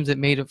all the teams that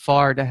made it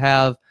far to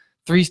have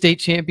 3 state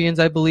champions,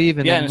 I believe,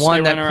 and then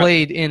one that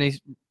played in a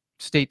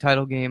state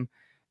title game.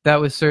 That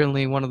was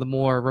certainly one of the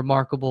more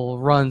remarkable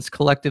runs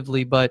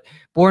collectively. But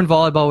Bourne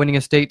Volleyball winning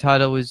a state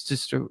title was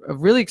just a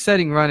really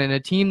exciting run, and a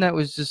team that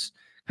was just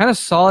kind of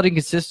solid and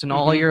consistent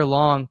all year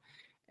long.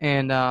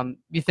 And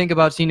you think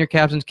about senior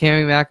captains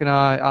Cami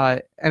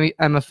Mackinac,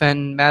 Emma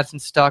Fenton, Madison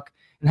Stuck,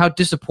 and how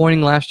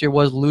disappointing last year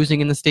was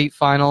losing in the state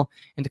final,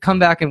 and to come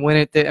back and win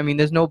it. I mean,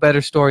 there's no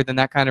better story than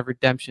that kind of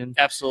redemption.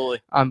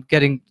 Absolutely.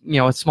 Getting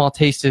a small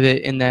taste of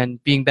it, and then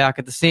being back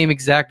at the same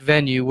exact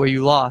venue where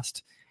you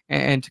lost,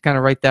 and to kind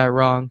of right that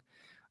wrong.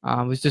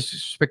 Was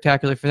just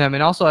spectacular for them.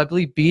 And also, I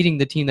believe, beating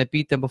the team that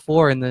beat them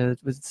before in the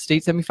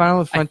state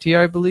semifinal of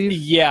Frontier, I believe.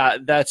 Yeah,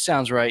 that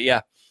sounds right,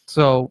 yeah.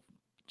 So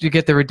to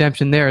get the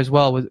redemption there as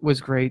well was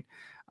great.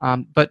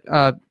 But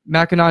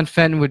Mackinac and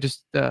Fenton were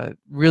just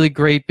really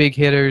great big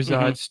hitters.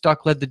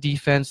 Stuck led the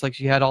defense like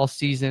she had all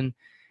season.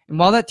 And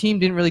while that team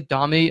didn't really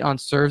dominate on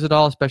serves at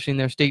all, especially in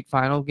their state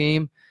final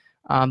game,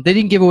 they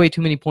didn't give away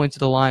too many points at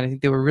the line. I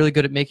think they were really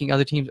good at making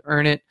other teams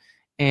earn it,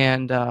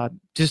 and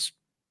just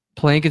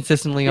playing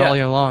consistently all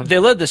year long. They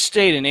led the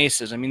state in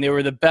aces. I mean, they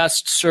were the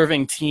best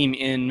serving team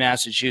in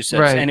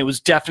Massachusetts, and it was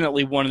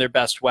definitely one of their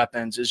best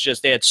weapons. It's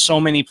just they had so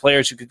many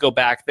players who could go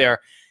back there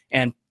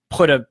and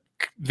put a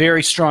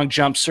very strong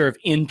jump serve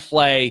in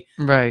play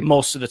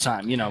most of the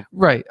time,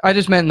 Right. I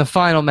just meant in the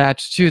final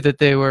match, too, that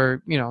they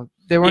were,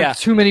 there weren't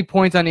too many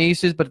points on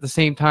aces, but at the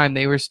same time,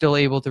 they were still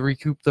able to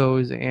recoup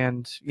those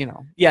and,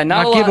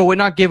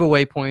 not give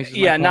away points.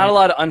 Not a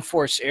lot of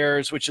unforced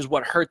errors, which is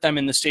what hurt them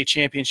in the state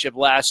championship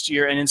last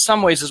year, and in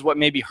some ways is what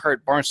maybe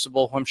hurt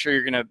Barnstable, who I'm sure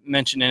you're going to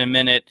mention in a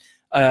minute,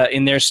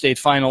 in their state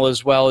final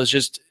as well, is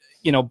just,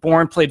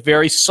 Bourne played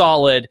very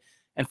solid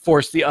and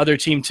forced the other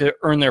team to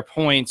earn their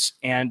points,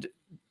 and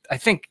I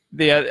think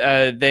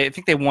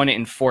they won it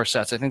in 4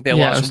 sets. I think they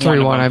lost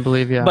 3-1, I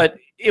believe, But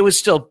it was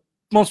still,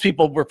 most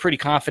people were pretty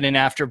confident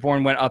after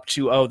Bourne went up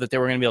 2-0 that they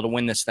were going to be able to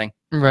win this thing.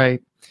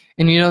 Right.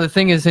 And, the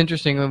thing is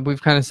interesting,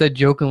 we've kind of said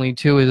jokingly,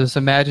 too, is just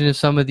imagine if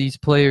some of these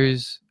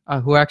players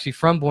who are actually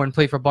from Bourne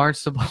played for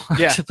Barnstable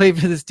to play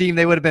for this team,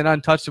 they would have been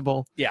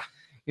untouchable. Yeah.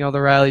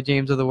 The Riley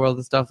James of the world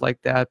and stuff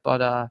like that.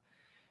 But,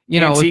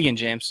 Tegan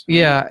James.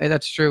 Yeah,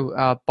 that's true.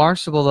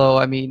 Barnstable, though,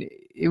 I mean,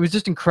 it was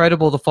just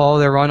incredible to follow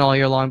their run all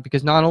year long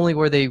because not only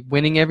were they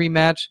winning every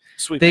match,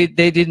 they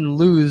didn't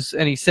lose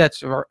any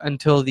sets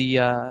until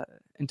the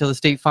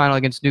state final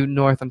against Newton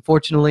North.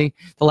 Unfortunately,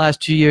 the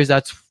last 2 years,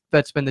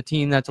 that's been the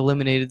team that's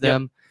eliminated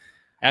them.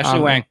 Ashley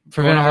Wang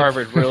from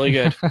Harvard, really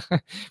good.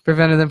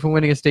 Prevented them from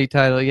winning a state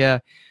title,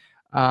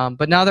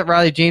 but now that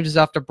Riley James is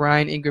off to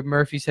Bryan, Ingrid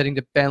Murphy's heading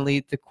to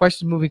Bentley, the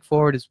question moving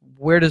forward is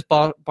where does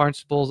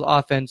Barnstable's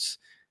offense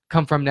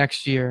come from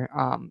next year?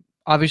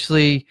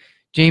 Obviously,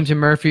 James and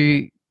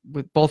Murphy,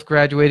 with both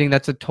graduating,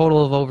 that's a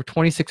total of over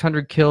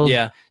 2,600 kills,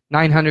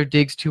 900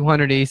 digs,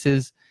 200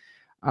 aces.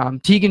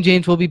 Tegan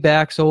James will be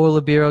back, so will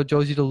Libero,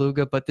 Josie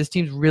DeLuga, but this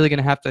team's really going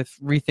to have to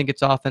rethink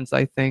its offense,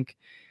 I think.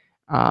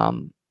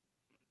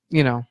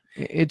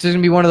 It's going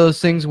to be one of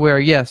those things where,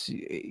 yes,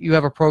 you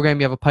have a program,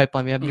 you have a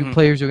pipeline, you have new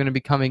players who are going to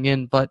be coming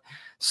in, but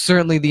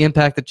certainly the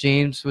impact that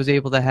James was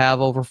able to have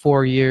over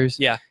 4 years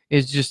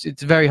is just,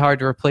 it's very hard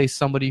to replace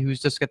somebody who's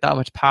just got that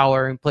much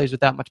power and plays with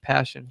that much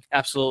passion.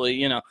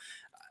 Absolutely.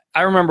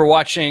 I remember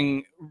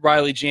watching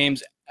Riley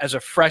James as a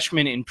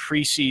freshman in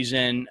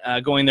preseason,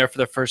 going there for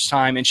the first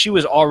time, and she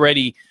was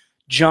already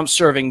jump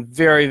serving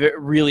very, very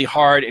really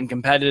hard and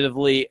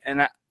competitively,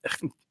 and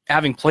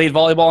having played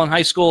volleyball in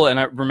high school, and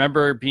I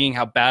remember being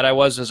how bad I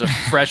was as a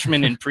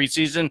freshman in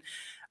preseason,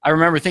 I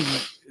remember thinking,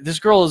 this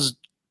girl is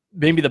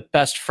maybe the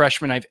best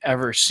freshman I've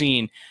ever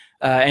seen.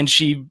 and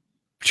she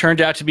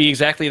turned out to be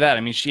exactly that.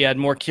 I mean, she had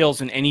more kills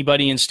than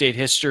anybody in state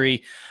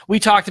history. We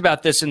talked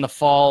about this in the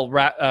fall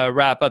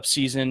wrap-up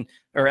season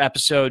or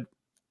episode.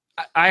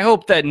 I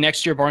hope that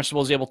next year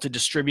Barnstable is able to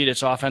distribute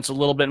its offense a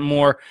little bit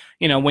more.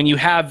 You know, when you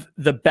have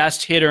the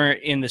best hitter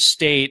in the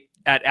state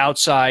at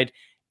outside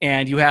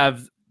and you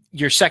have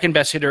your second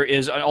best hitter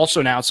is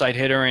also an outside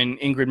hitter in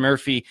Ingrid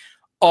Murphy,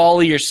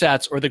 all of your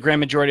sets, or the grand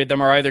majority of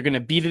them, are either going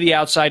to be to the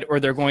outside or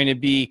they're going to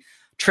be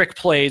trick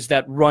plays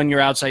that run your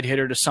outside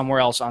hitter to somewhere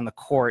else on the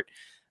court.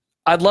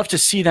 I'd love to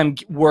see them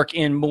work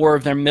in more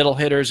of their middle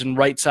hitters and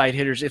right side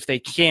hitters if they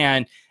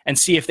can, and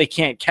see if they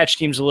can't catch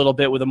teams a little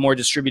bit with a more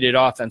distributed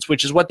offense,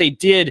 which is what they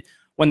did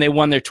when they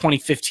won their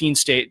 2015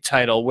 state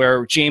title,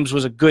 where James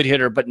was a good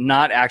hitter but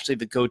not actually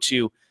the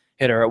go-to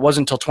hitter. It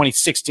wasn't until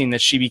 2016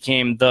 that she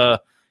became the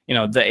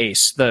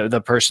ace,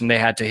 the person they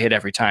had to hit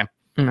every time.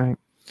 Right.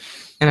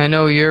 And I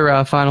know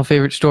your final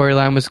favorite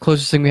storyline was the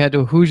closest thing we had to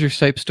a Hoosiers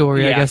type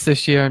story, I guess,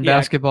 this year in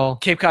basketball.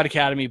 Cape Cod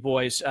Academy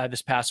boys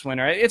this past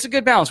winter. It's a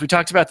good balance. We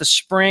talked about the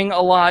spring a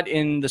lot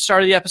in the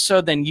start of the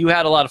episode. Then you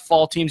had a lot of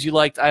fall teams you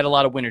liked. I had a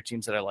lot of winter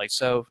teams that I liked.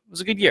 So it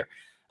was a good year.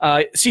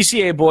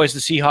 CCA boys,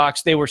 the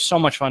Seahawks, they were so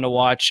much fun to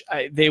watch.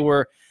 They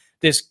were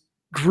this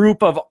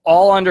group of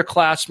all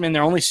underclassmen.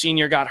 Their only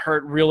senior got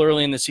hurt real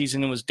early in the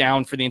season and was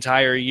down for the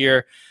entire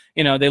year.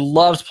 You know, they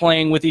loved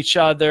playing with each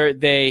other.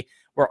 They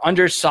were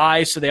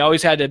undersized, so they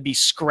always had to be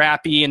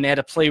scrappy, and they had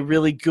to play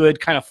really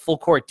good kind of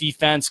full-court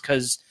defense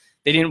because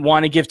they didn't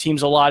want to give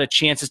teams a lot of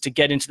chances to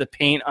get into the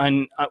paint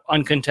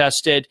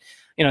uncontested.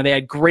 You know, they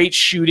had great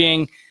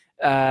shooting,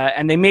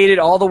 and they made it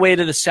all the way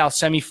to the South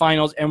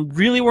semifinals and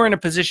really were in a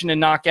position to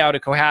knock out a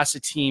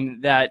Cohasset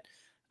team that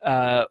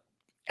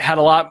had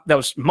a lot that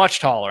was much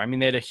taller. I mean,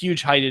 they had a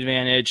huge height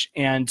advantage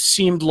and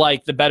seemed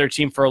like the better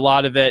team for a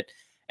lot of it.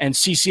 And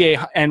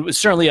CCA, and was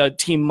certainly a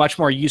team much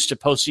more used to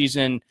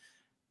postseason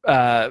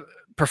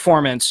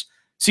performance.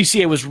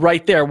 CCA was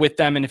right there with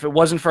them, and if it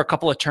wasn't for a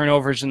couple of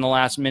turnovers in the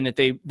last minute,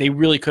 they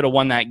really could have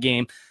won that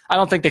game. I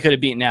don't think they could have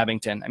beaten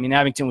Abington. I mean,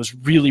 Abington was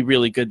really,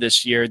 really good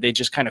this year. They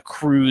just kind of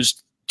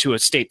cruised to a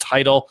state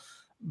title,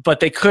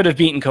 but they could have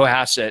beaten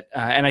Cohasset,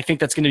 and I think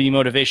that's going to be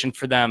motivation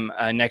for them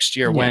next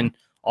year when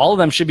all of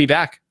them should be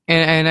back.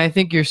 And I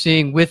think you're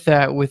seeing with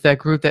that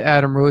group that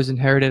Adam Rose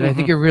inherited, I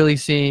think you're really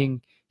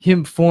seeing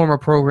him form a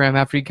program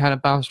after he kind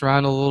of bounced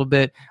around a little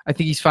bit. I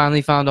think he's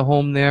finally found a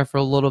home there for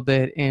a little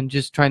bit and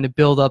just trying to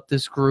build up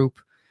this group.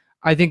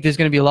 I think there's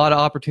going to be a lot of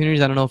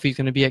opportunities. I don't know if he's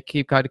going to be at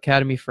Cape Cod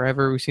Academy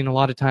forever. We've seen a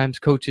lot of times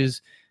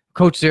coaches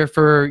coach there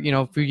for,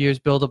 a few years,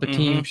 build up a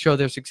team, show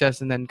their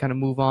success, and then kind of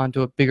move on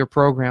to a bigger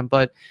program.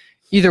 But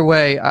either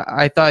way,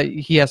 I thought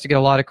he has to get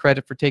a lot of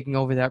credit for taking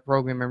over that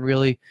program and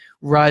really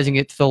rising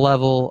it to the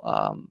level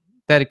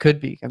that it could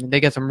be. I mean, they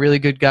get some really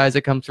good guys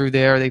that come through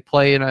there. They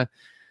play in a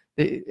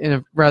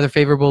rather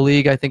favorable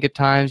league, I think, at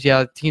times.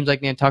 Yeah, teams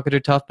like Nantucket are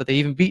tough, but they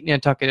even beat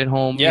Nantucket at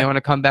home, in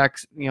a comeback,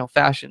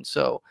 fashion.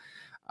 So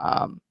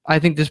I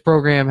think this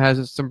program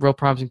has some real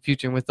promising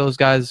future, and with those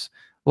guys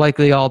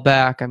likely all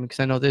back, I mean, because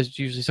I know there's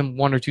usually some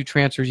 1 or 2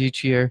 transfers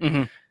each year.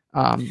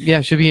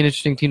 It should be an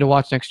interesting team to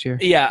watch next year.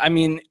 Yeah, I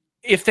mean,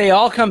 if they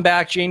all come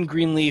back, Jane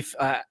Greenleaf,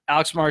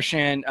 Alex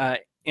Marchand,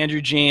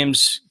 Andrew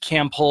James,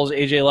 Cam Poles,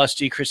 AJ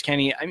Lusty, Chris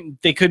Kenny, I mean,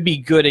 they could be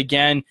good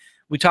again.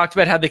 We talked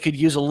about how they could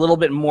use a little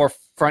bit more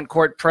front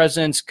court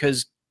presence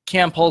because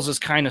Cam Poles is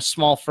kind of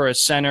small for a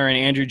center and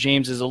Andrew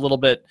James is a little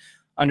bit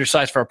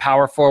undersized for a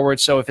power forward.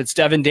 So if it's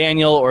Devin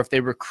Daniel or if they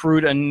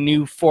recruit a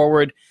new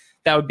forward,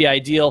 that would be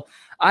ideal.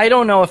 I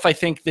don't know if I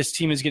think this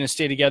team is going to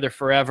stay together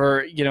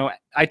forever.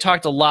 I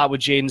talked a lot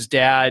with Jaden's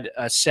dad,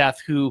 Seth,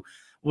 who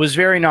was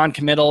very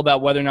non-committal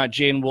about whether or not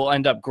Jaden will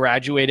end up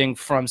graduating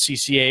from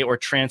CCA or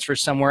transfer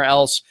somewhere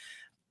else.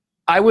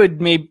 I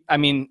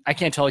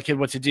can't tell a kid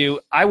what to do.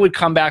 I would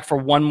come back for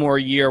one more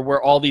year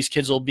where all these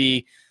kids will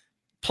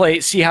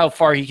see how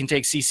far he can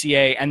take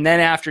CCA. And then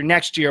after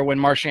next year, when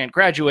Marchand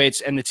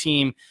graduates and the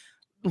team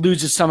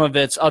loses some of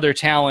its other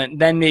talent,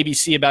 then maybe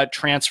see about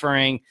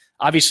transferring.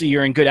 Obviously,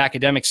 you're in good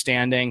academic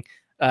standing,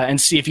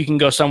 and see if you can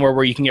go somewhere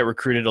where you can get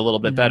recruited a little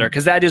bit better,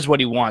 because that is what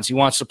he wants. He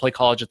wants to play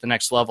college at the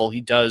next level. He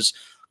does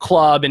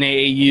club and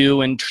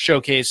AAU and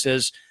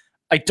showcases.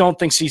 I don't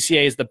think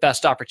CCA is the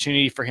best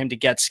opportunity for him to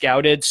get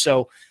scouted.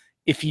 So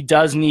if he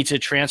does need to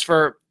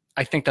transfer,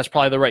 I think that's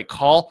probably the right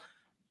call.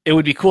 It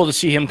would be cool to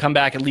see him come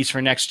back at least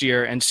for next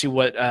year and see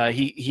what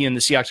he and the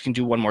Seahawks can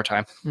do one more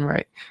time.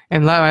 Right.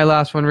 And my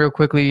last one real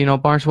quickly,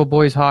 Barnstable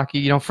boys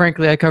hockey,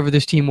 frankly, I cover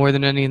this team more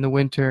than any in the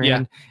winter. Yeah.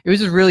 And it was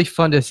just really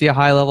fun to see a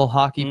high-level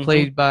hockey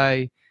played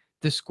by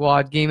the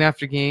squad game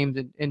after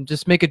game and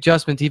just make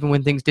adjustments even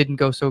when things didn't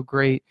go so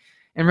great.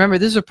 And remember,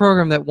 this is a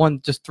program that won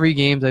just 3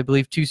 games, I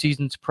believe, 2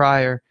 seasons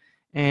prior.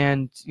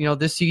 And,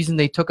 this season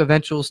they took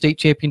eventual state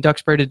champion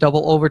Duxbury to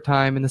double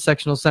overtime in the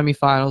sectional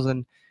semifinals,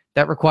 and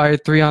that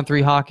required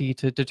 3-on-3 hockey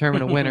to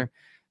determine a winner.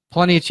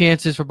 Plenty of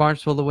chances for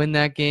Barnstable to win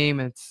that game.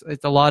 It's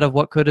a lot of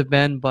what could have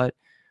been, but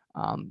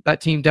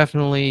that team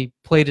definitely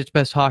played its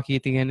best hockey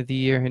at the end of the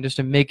year. And just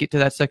to make it to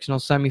that sectional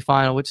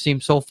semifinal, which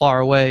seemed so far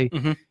away,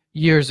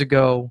 years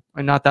ago,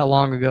 and not that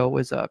long ago,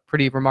 was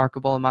pretty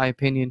remarkable in my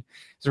opinion.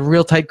 It's a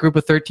real tight group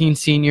of 13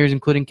 seniors,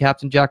 including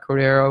Captain Jack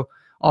Cordero,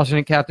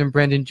 alternate captain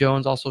Brendan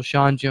Jones, also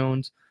Sean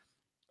Jones.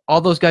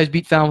 All those guys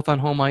beat Falmouth on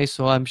home ice,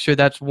 so I'm sure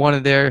that's one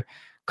of their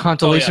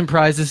consolation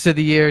prizes of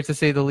the year, to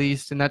say the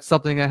least, and that's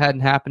something that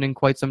hadn't happened in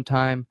quite some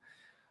time.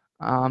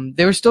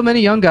 There were still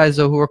many young guys,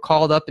 though, who were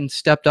called up and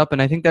stepped up,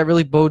 and I think that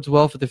really bodes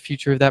well for the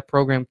future of that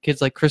program.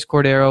 Kids like Chris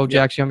Cordero,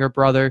 Jack's younger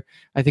brother,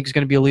 I think is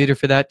going to be a leader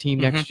for that team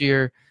next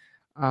year.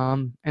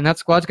 And that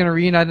squad's going to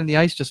reunite on the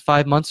ice just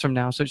 5 months from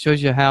now, so it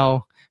shows you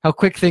how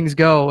quick things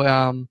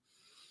go.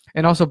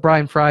 And also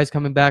Brian Fry's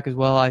coming back as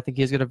well. I think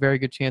he's got a very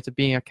good chance of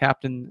being a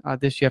captain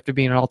this year after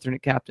being an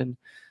alternate captain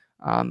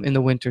in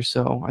the winter.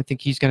 So I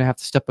think he's going to have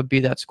to step up, be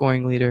that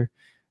scoring leader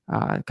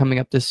coming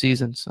up this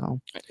season.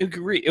 So I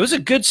agree. It was a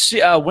good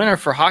winter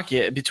for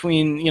hockey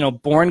between,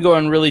 Bourne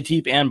going really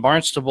deep and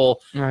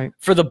Barnstable. Right.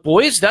 For the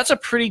boys, that's a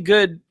pretty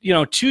good,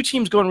 2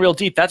 teams going real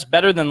deep. That's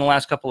better than the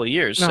last couple of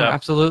years. No, so.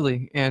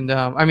 Absolutely. And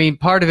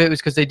part of it was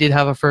because they did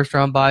have a first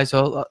round bye.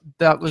 So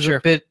that was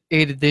a bit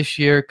aided this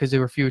year because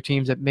there were fewer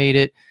teams that made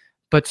it.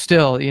 But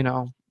still,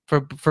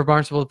 for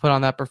Barnstable to put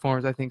on that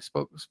performance, I think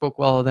spoke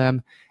well of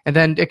them. And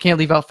then I can't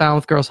leave out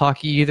Falmouth girls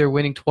hockey either,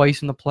 winning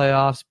twice in the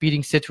playoffs,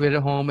 beating Scituate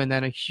at home, and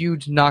then a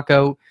huge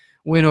knockout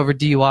win over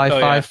DY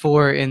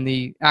 5-4 in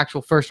the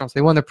actual first round. So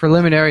they won the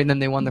preliminary, and then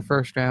they won the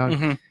first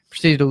round.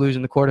 Proceeded to lose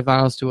in the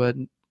quarterfinals to a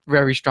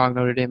very strong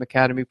Notre Dame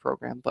Academy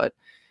program. But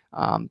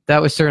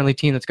that was certainly a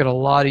team that's got a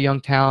lot of young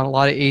talent, a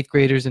lot of 8th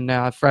graders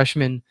and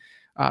freshmen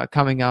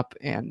coming up,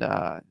 and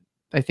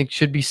I think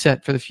should be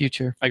set for the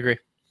future. I agree.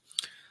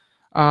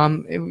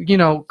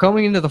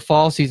 Going into the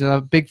fall season,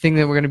 a big thing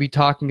that we're going to be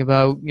talking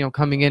about,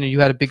 coming in, and you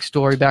had a big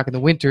story back in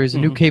the winter, is a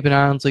new Cape and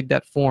Islands League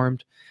that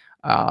formed.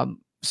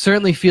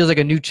 Certainly feels like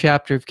a new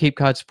chapter of Cape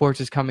Cod sports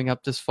is coming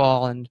up this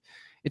fall, and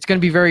it's going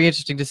to be very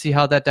interesting to see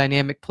how that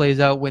dynamic plays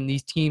out when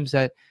these teams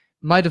that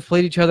might have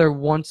played each other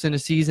once in a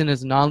season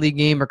as a non-league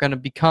game are going to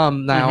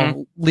become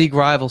now league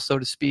rivals, so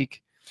to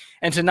speak.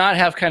 And to not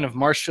have kind of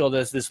Marshfield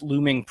as this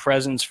looming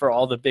presence for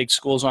all the big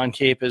schools on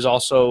Cape is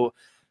also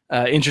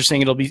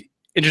interesting. It'll be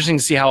interesting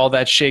to see how all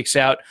that shakes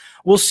out.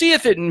 We'll see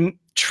if it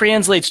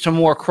translates to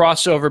more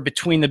crossover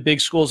between the big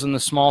schools and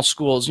the small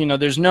schools.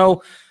 There's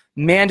no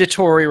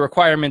mandatory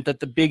requirement that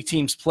the big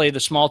teams play the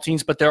small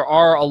teams, but there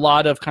are a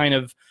lot of kind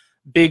of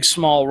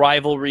big-small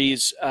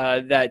rivalries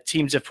that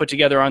teams have put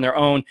together on their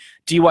own.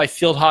 DY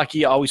Field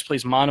Hockey always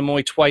plays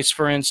Monomoy twice,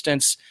 for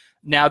instance.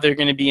 Now they're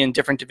going to be in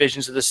different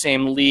divisions of the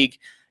same league.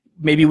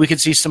 Maybe we could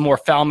see some more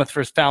Falmouth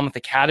versus Falmouth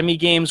Academy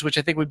games, which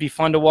I think would be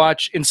fun to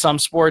watch in some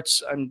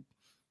sports.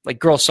 Like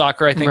girls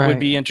soccer, I think would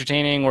be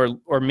entertaining,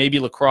 or maybe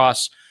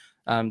lacrosse.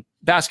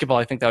 Basketball,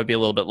 I think that would be a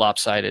little bit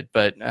lopsided.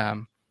 But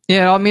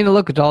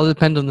look, it all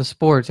depends on the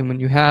sports. And when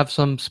you have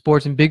some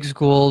sports in big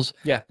schools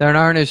that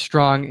aren't as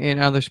strong in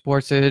other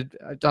sports,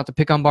 not to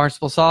pick on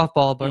Barnstable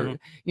softball, but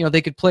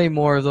they could play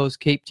more of those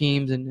Cape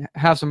teams and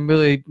have some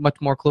really much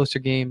more closer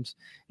games.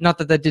 Not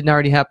that didn't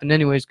already happen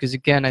anyways, because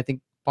again, I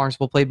think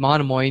Barnstable played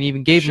Monomoy and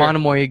even gave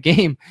Monomoy a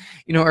game,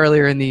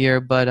 earlier in the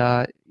year. But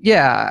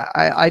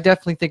I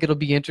definitely think it'll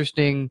be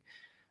interesting.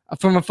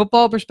 From a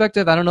football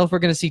perspective, I don't know if we're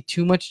going to see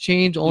too much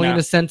change, only in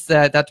the sense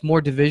that that's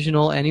more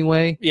divisional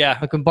anyway. Yeah.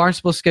 Like when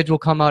Barnstable's schedule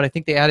come out, I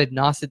think they added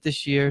Nauset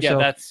this year.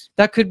 Yeah, so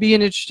that could be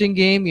an interesting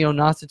game.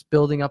 Nauset's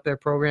building up their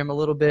program a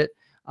little bit.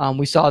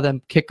 We saw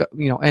them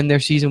end their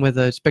season with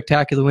a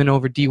spectacular win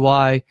over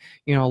DY,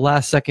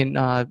 last second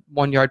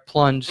 1-yard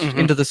plunge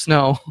into the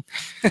snow.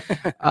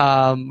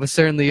 Was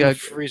certainly a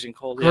freezing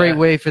cold, great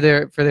way for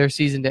their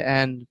season to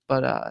end.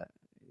 But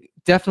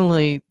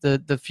definitely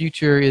the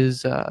future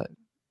is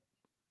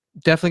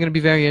definitely going to be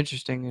very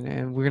interesting,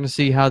 and we're going to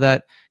see how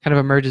that kind of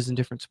emerges in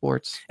different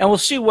sports. And we'll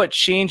see what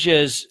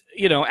changes,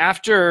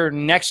 after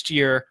next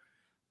year.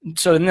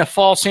 So in the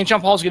fall, St.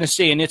 John Paul is going to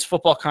stay in its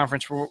football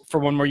conference for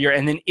one more year,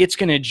 and then it's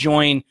going to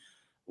join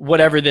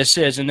whatever this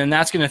is, and then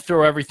that's going to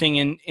throw everything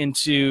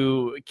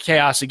into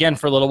chaos again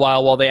for a little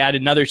while they add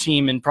another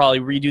team and probably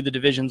redo the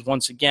divisions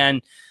once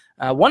again.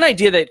 One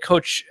idea that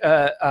Coach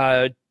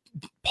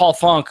Paul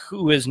Funk,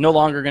 who is no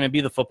longer going to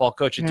be the football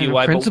coach at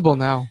DY, principal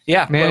now,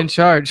 in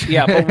charge,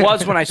 but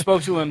was when I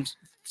spoke to him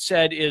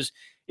said is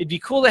it'd be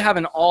cool to have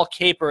an all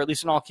Cape or at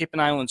least an all Cape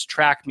and Islands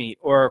track meet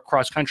or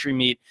cross country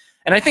meet.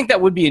 And I think that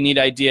would be a neat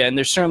idea, and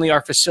there certainly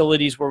are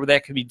facilities where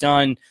that could be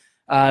done.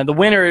 The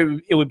winter,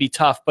 it would be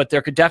tough, but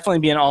there could definitely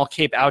be an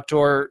all-Cape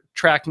outdoor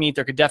track meet.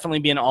 There could definitely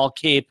be an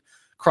all-Cape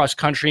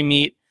cross-country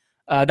meet.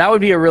 That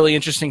would be a really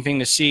interesting thing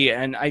to see,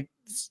 and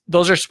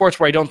those are sports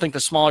where I don't think the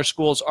smaller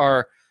schools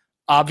are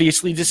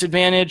obviously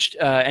disadvantaged,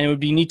 and it would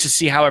be neat to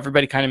see how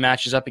everybody kind of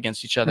matches up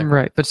against each other.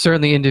 Right, but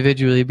certainly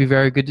individually, it'd be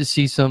very good to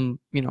see some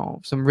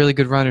really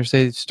good runners.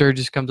 Say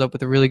Sturgis comes up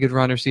with a really good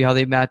runner, see how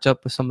they match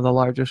up with some of the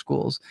larger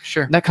schools.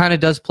 Sure. That kind of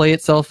does play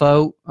itself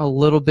out a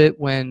little bit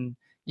when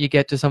you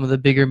get to some of the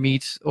bigger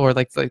meets, or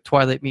like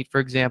Twilight meet, for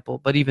example.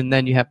 But even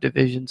then, you have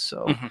divisions.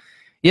 So,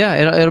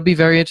 it'll be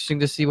very interesting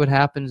to see what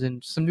happens.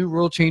 And some new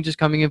rule changes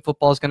coming in.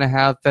 Football is going to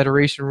have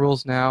federation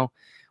rules now,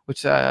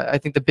 which I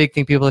think the big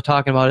thing people are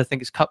talking about, I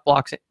think, is cut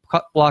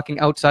blocking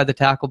outside the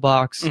tackle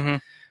box.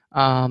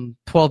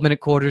 12-minute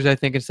quarters, I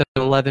think, instead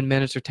of 11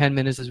 minutes or 10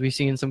 minutes as we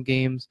see in some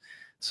games.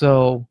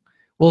 So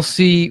we'll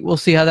see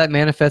how that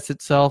manifests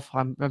itself.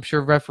 I'm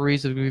sure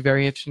referees, it will be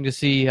very interesting to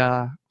see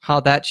how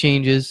that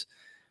changes.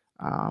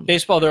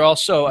 Baseball, they're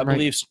also, I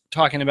believe,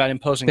 talking about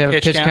imposing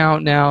pitch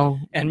count now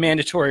and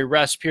mandatory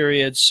rest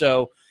periods.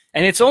 So,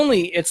 and it's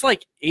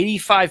like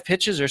 85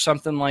 pitches or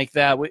something like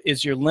that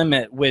is your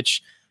limit,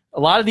 which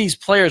a lot of these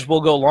players will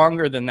go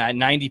longer than that,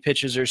 90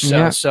 pitches or so.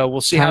 Yeah. So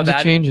we'll see how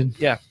that changing.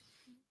 Yeah.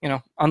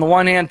 On the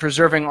one hand,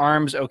 preserving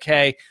arms,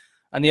 okay.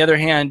 On the other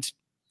hand,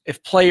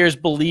 if players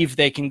believe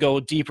they can go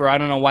deeper, I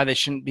don't know why they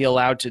shouldn't be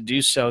allowed to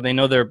do so. They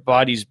know their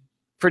bodies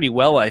pretty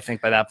well, I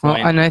think, by that point.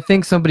 Well, and I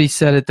think somebody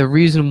said it, the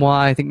reason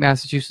why I think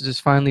Massachusetts is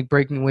finally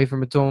breaking away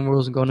from its own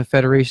rules and going to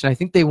federation, I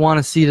think they want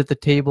a seat at the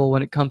table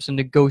when it comes to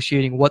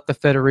negotiating what the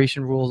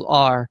federation rules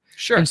are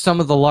in some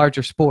of the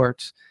larger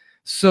sports.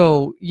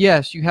 So,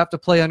 yes, you have to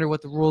play under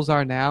what the rules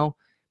are now,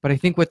 but I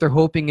think what they're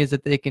hoping is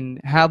that they can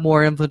have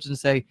more influence and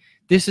say,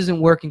 this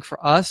isn't working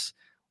for us.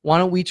 Why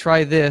don't we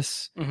try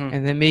this?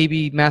 And then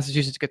maybe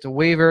Massachusetts gets a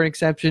waiver, an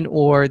exception,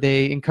 or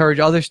they encourage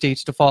other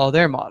states to follow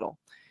their model.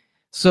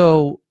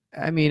 So,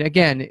 I mean,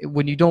 again,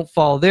 when you don't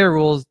follow their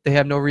rules, they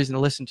have no reason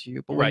to listen to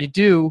you. But when you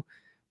do,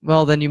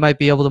 well, then you might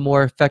be able to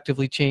more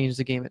effectively change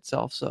the game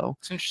itself. So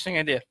it's an interesting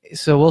idea.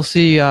 So we'll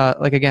see,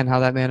 again, how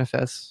that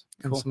manifests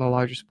in some of the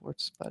larger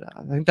sports. But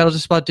I think that'll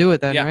just about do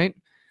it then, right?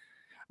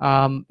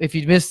 If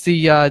you missed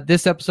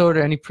this episode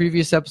or any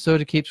previous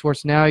episode of Cape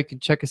Sports Now, you can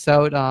check us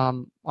out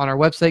on our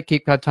website,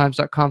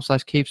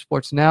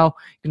 capecodtimes.com/capesportsnow.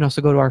 You can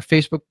also go to our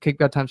Facebook, Cape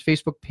Cod Times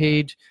Facebook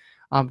page.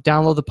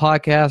 Download the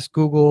podcast,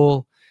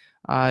 Google.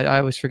 I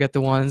always forget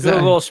the ones.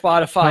 Google,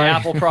 Spotify,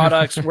 Apple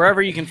products,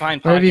 wherever you can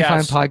find podcasts. Wherever you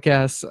find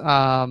podcasts.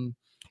 You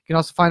can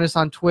also find us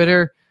on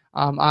Twitter.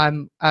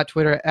 I'm at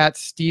Twitter at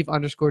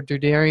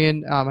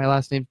Steve_Derderian. My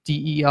last name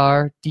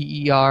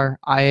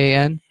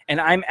DERDERIAN. And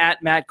I'm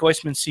at Matt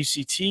Goisman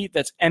CCT.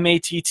 That's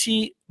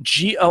MATTGOISMAN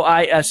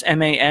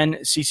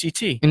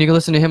CCT. And you can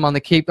listen to him on the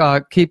Cape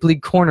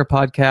League Corner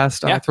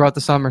podcast throughout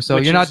the summer. So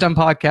you're not done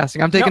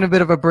podcasting. I'm taking a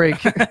bit of a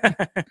break.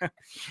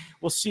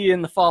 We'll see you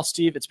in the fall,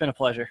 Steve. It's been a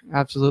pleasure.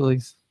 Absolutely.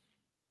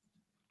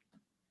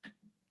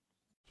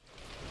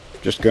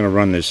 Just going to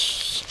run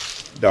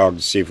this dog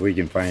to see if we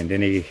can find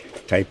any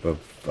type of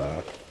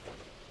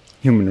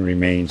human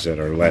remains that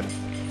are left.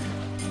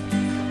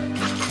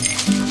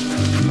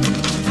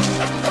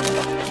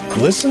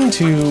 Listen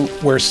to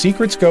Where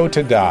Secrets Go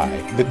to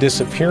Die, The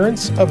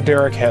Disappearance of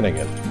Derek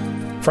Hennigan.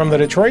 From the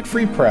Detroit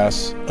Free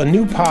Press, a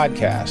new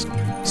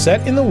podcast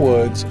set in the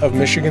woods of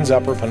Michigan's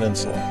Upper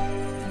Peninsula.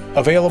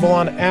 Available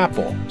on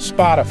Apple,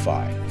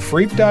 Spotify,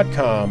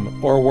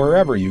 Freep.com, or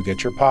wherever you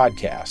get your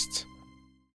podcasts.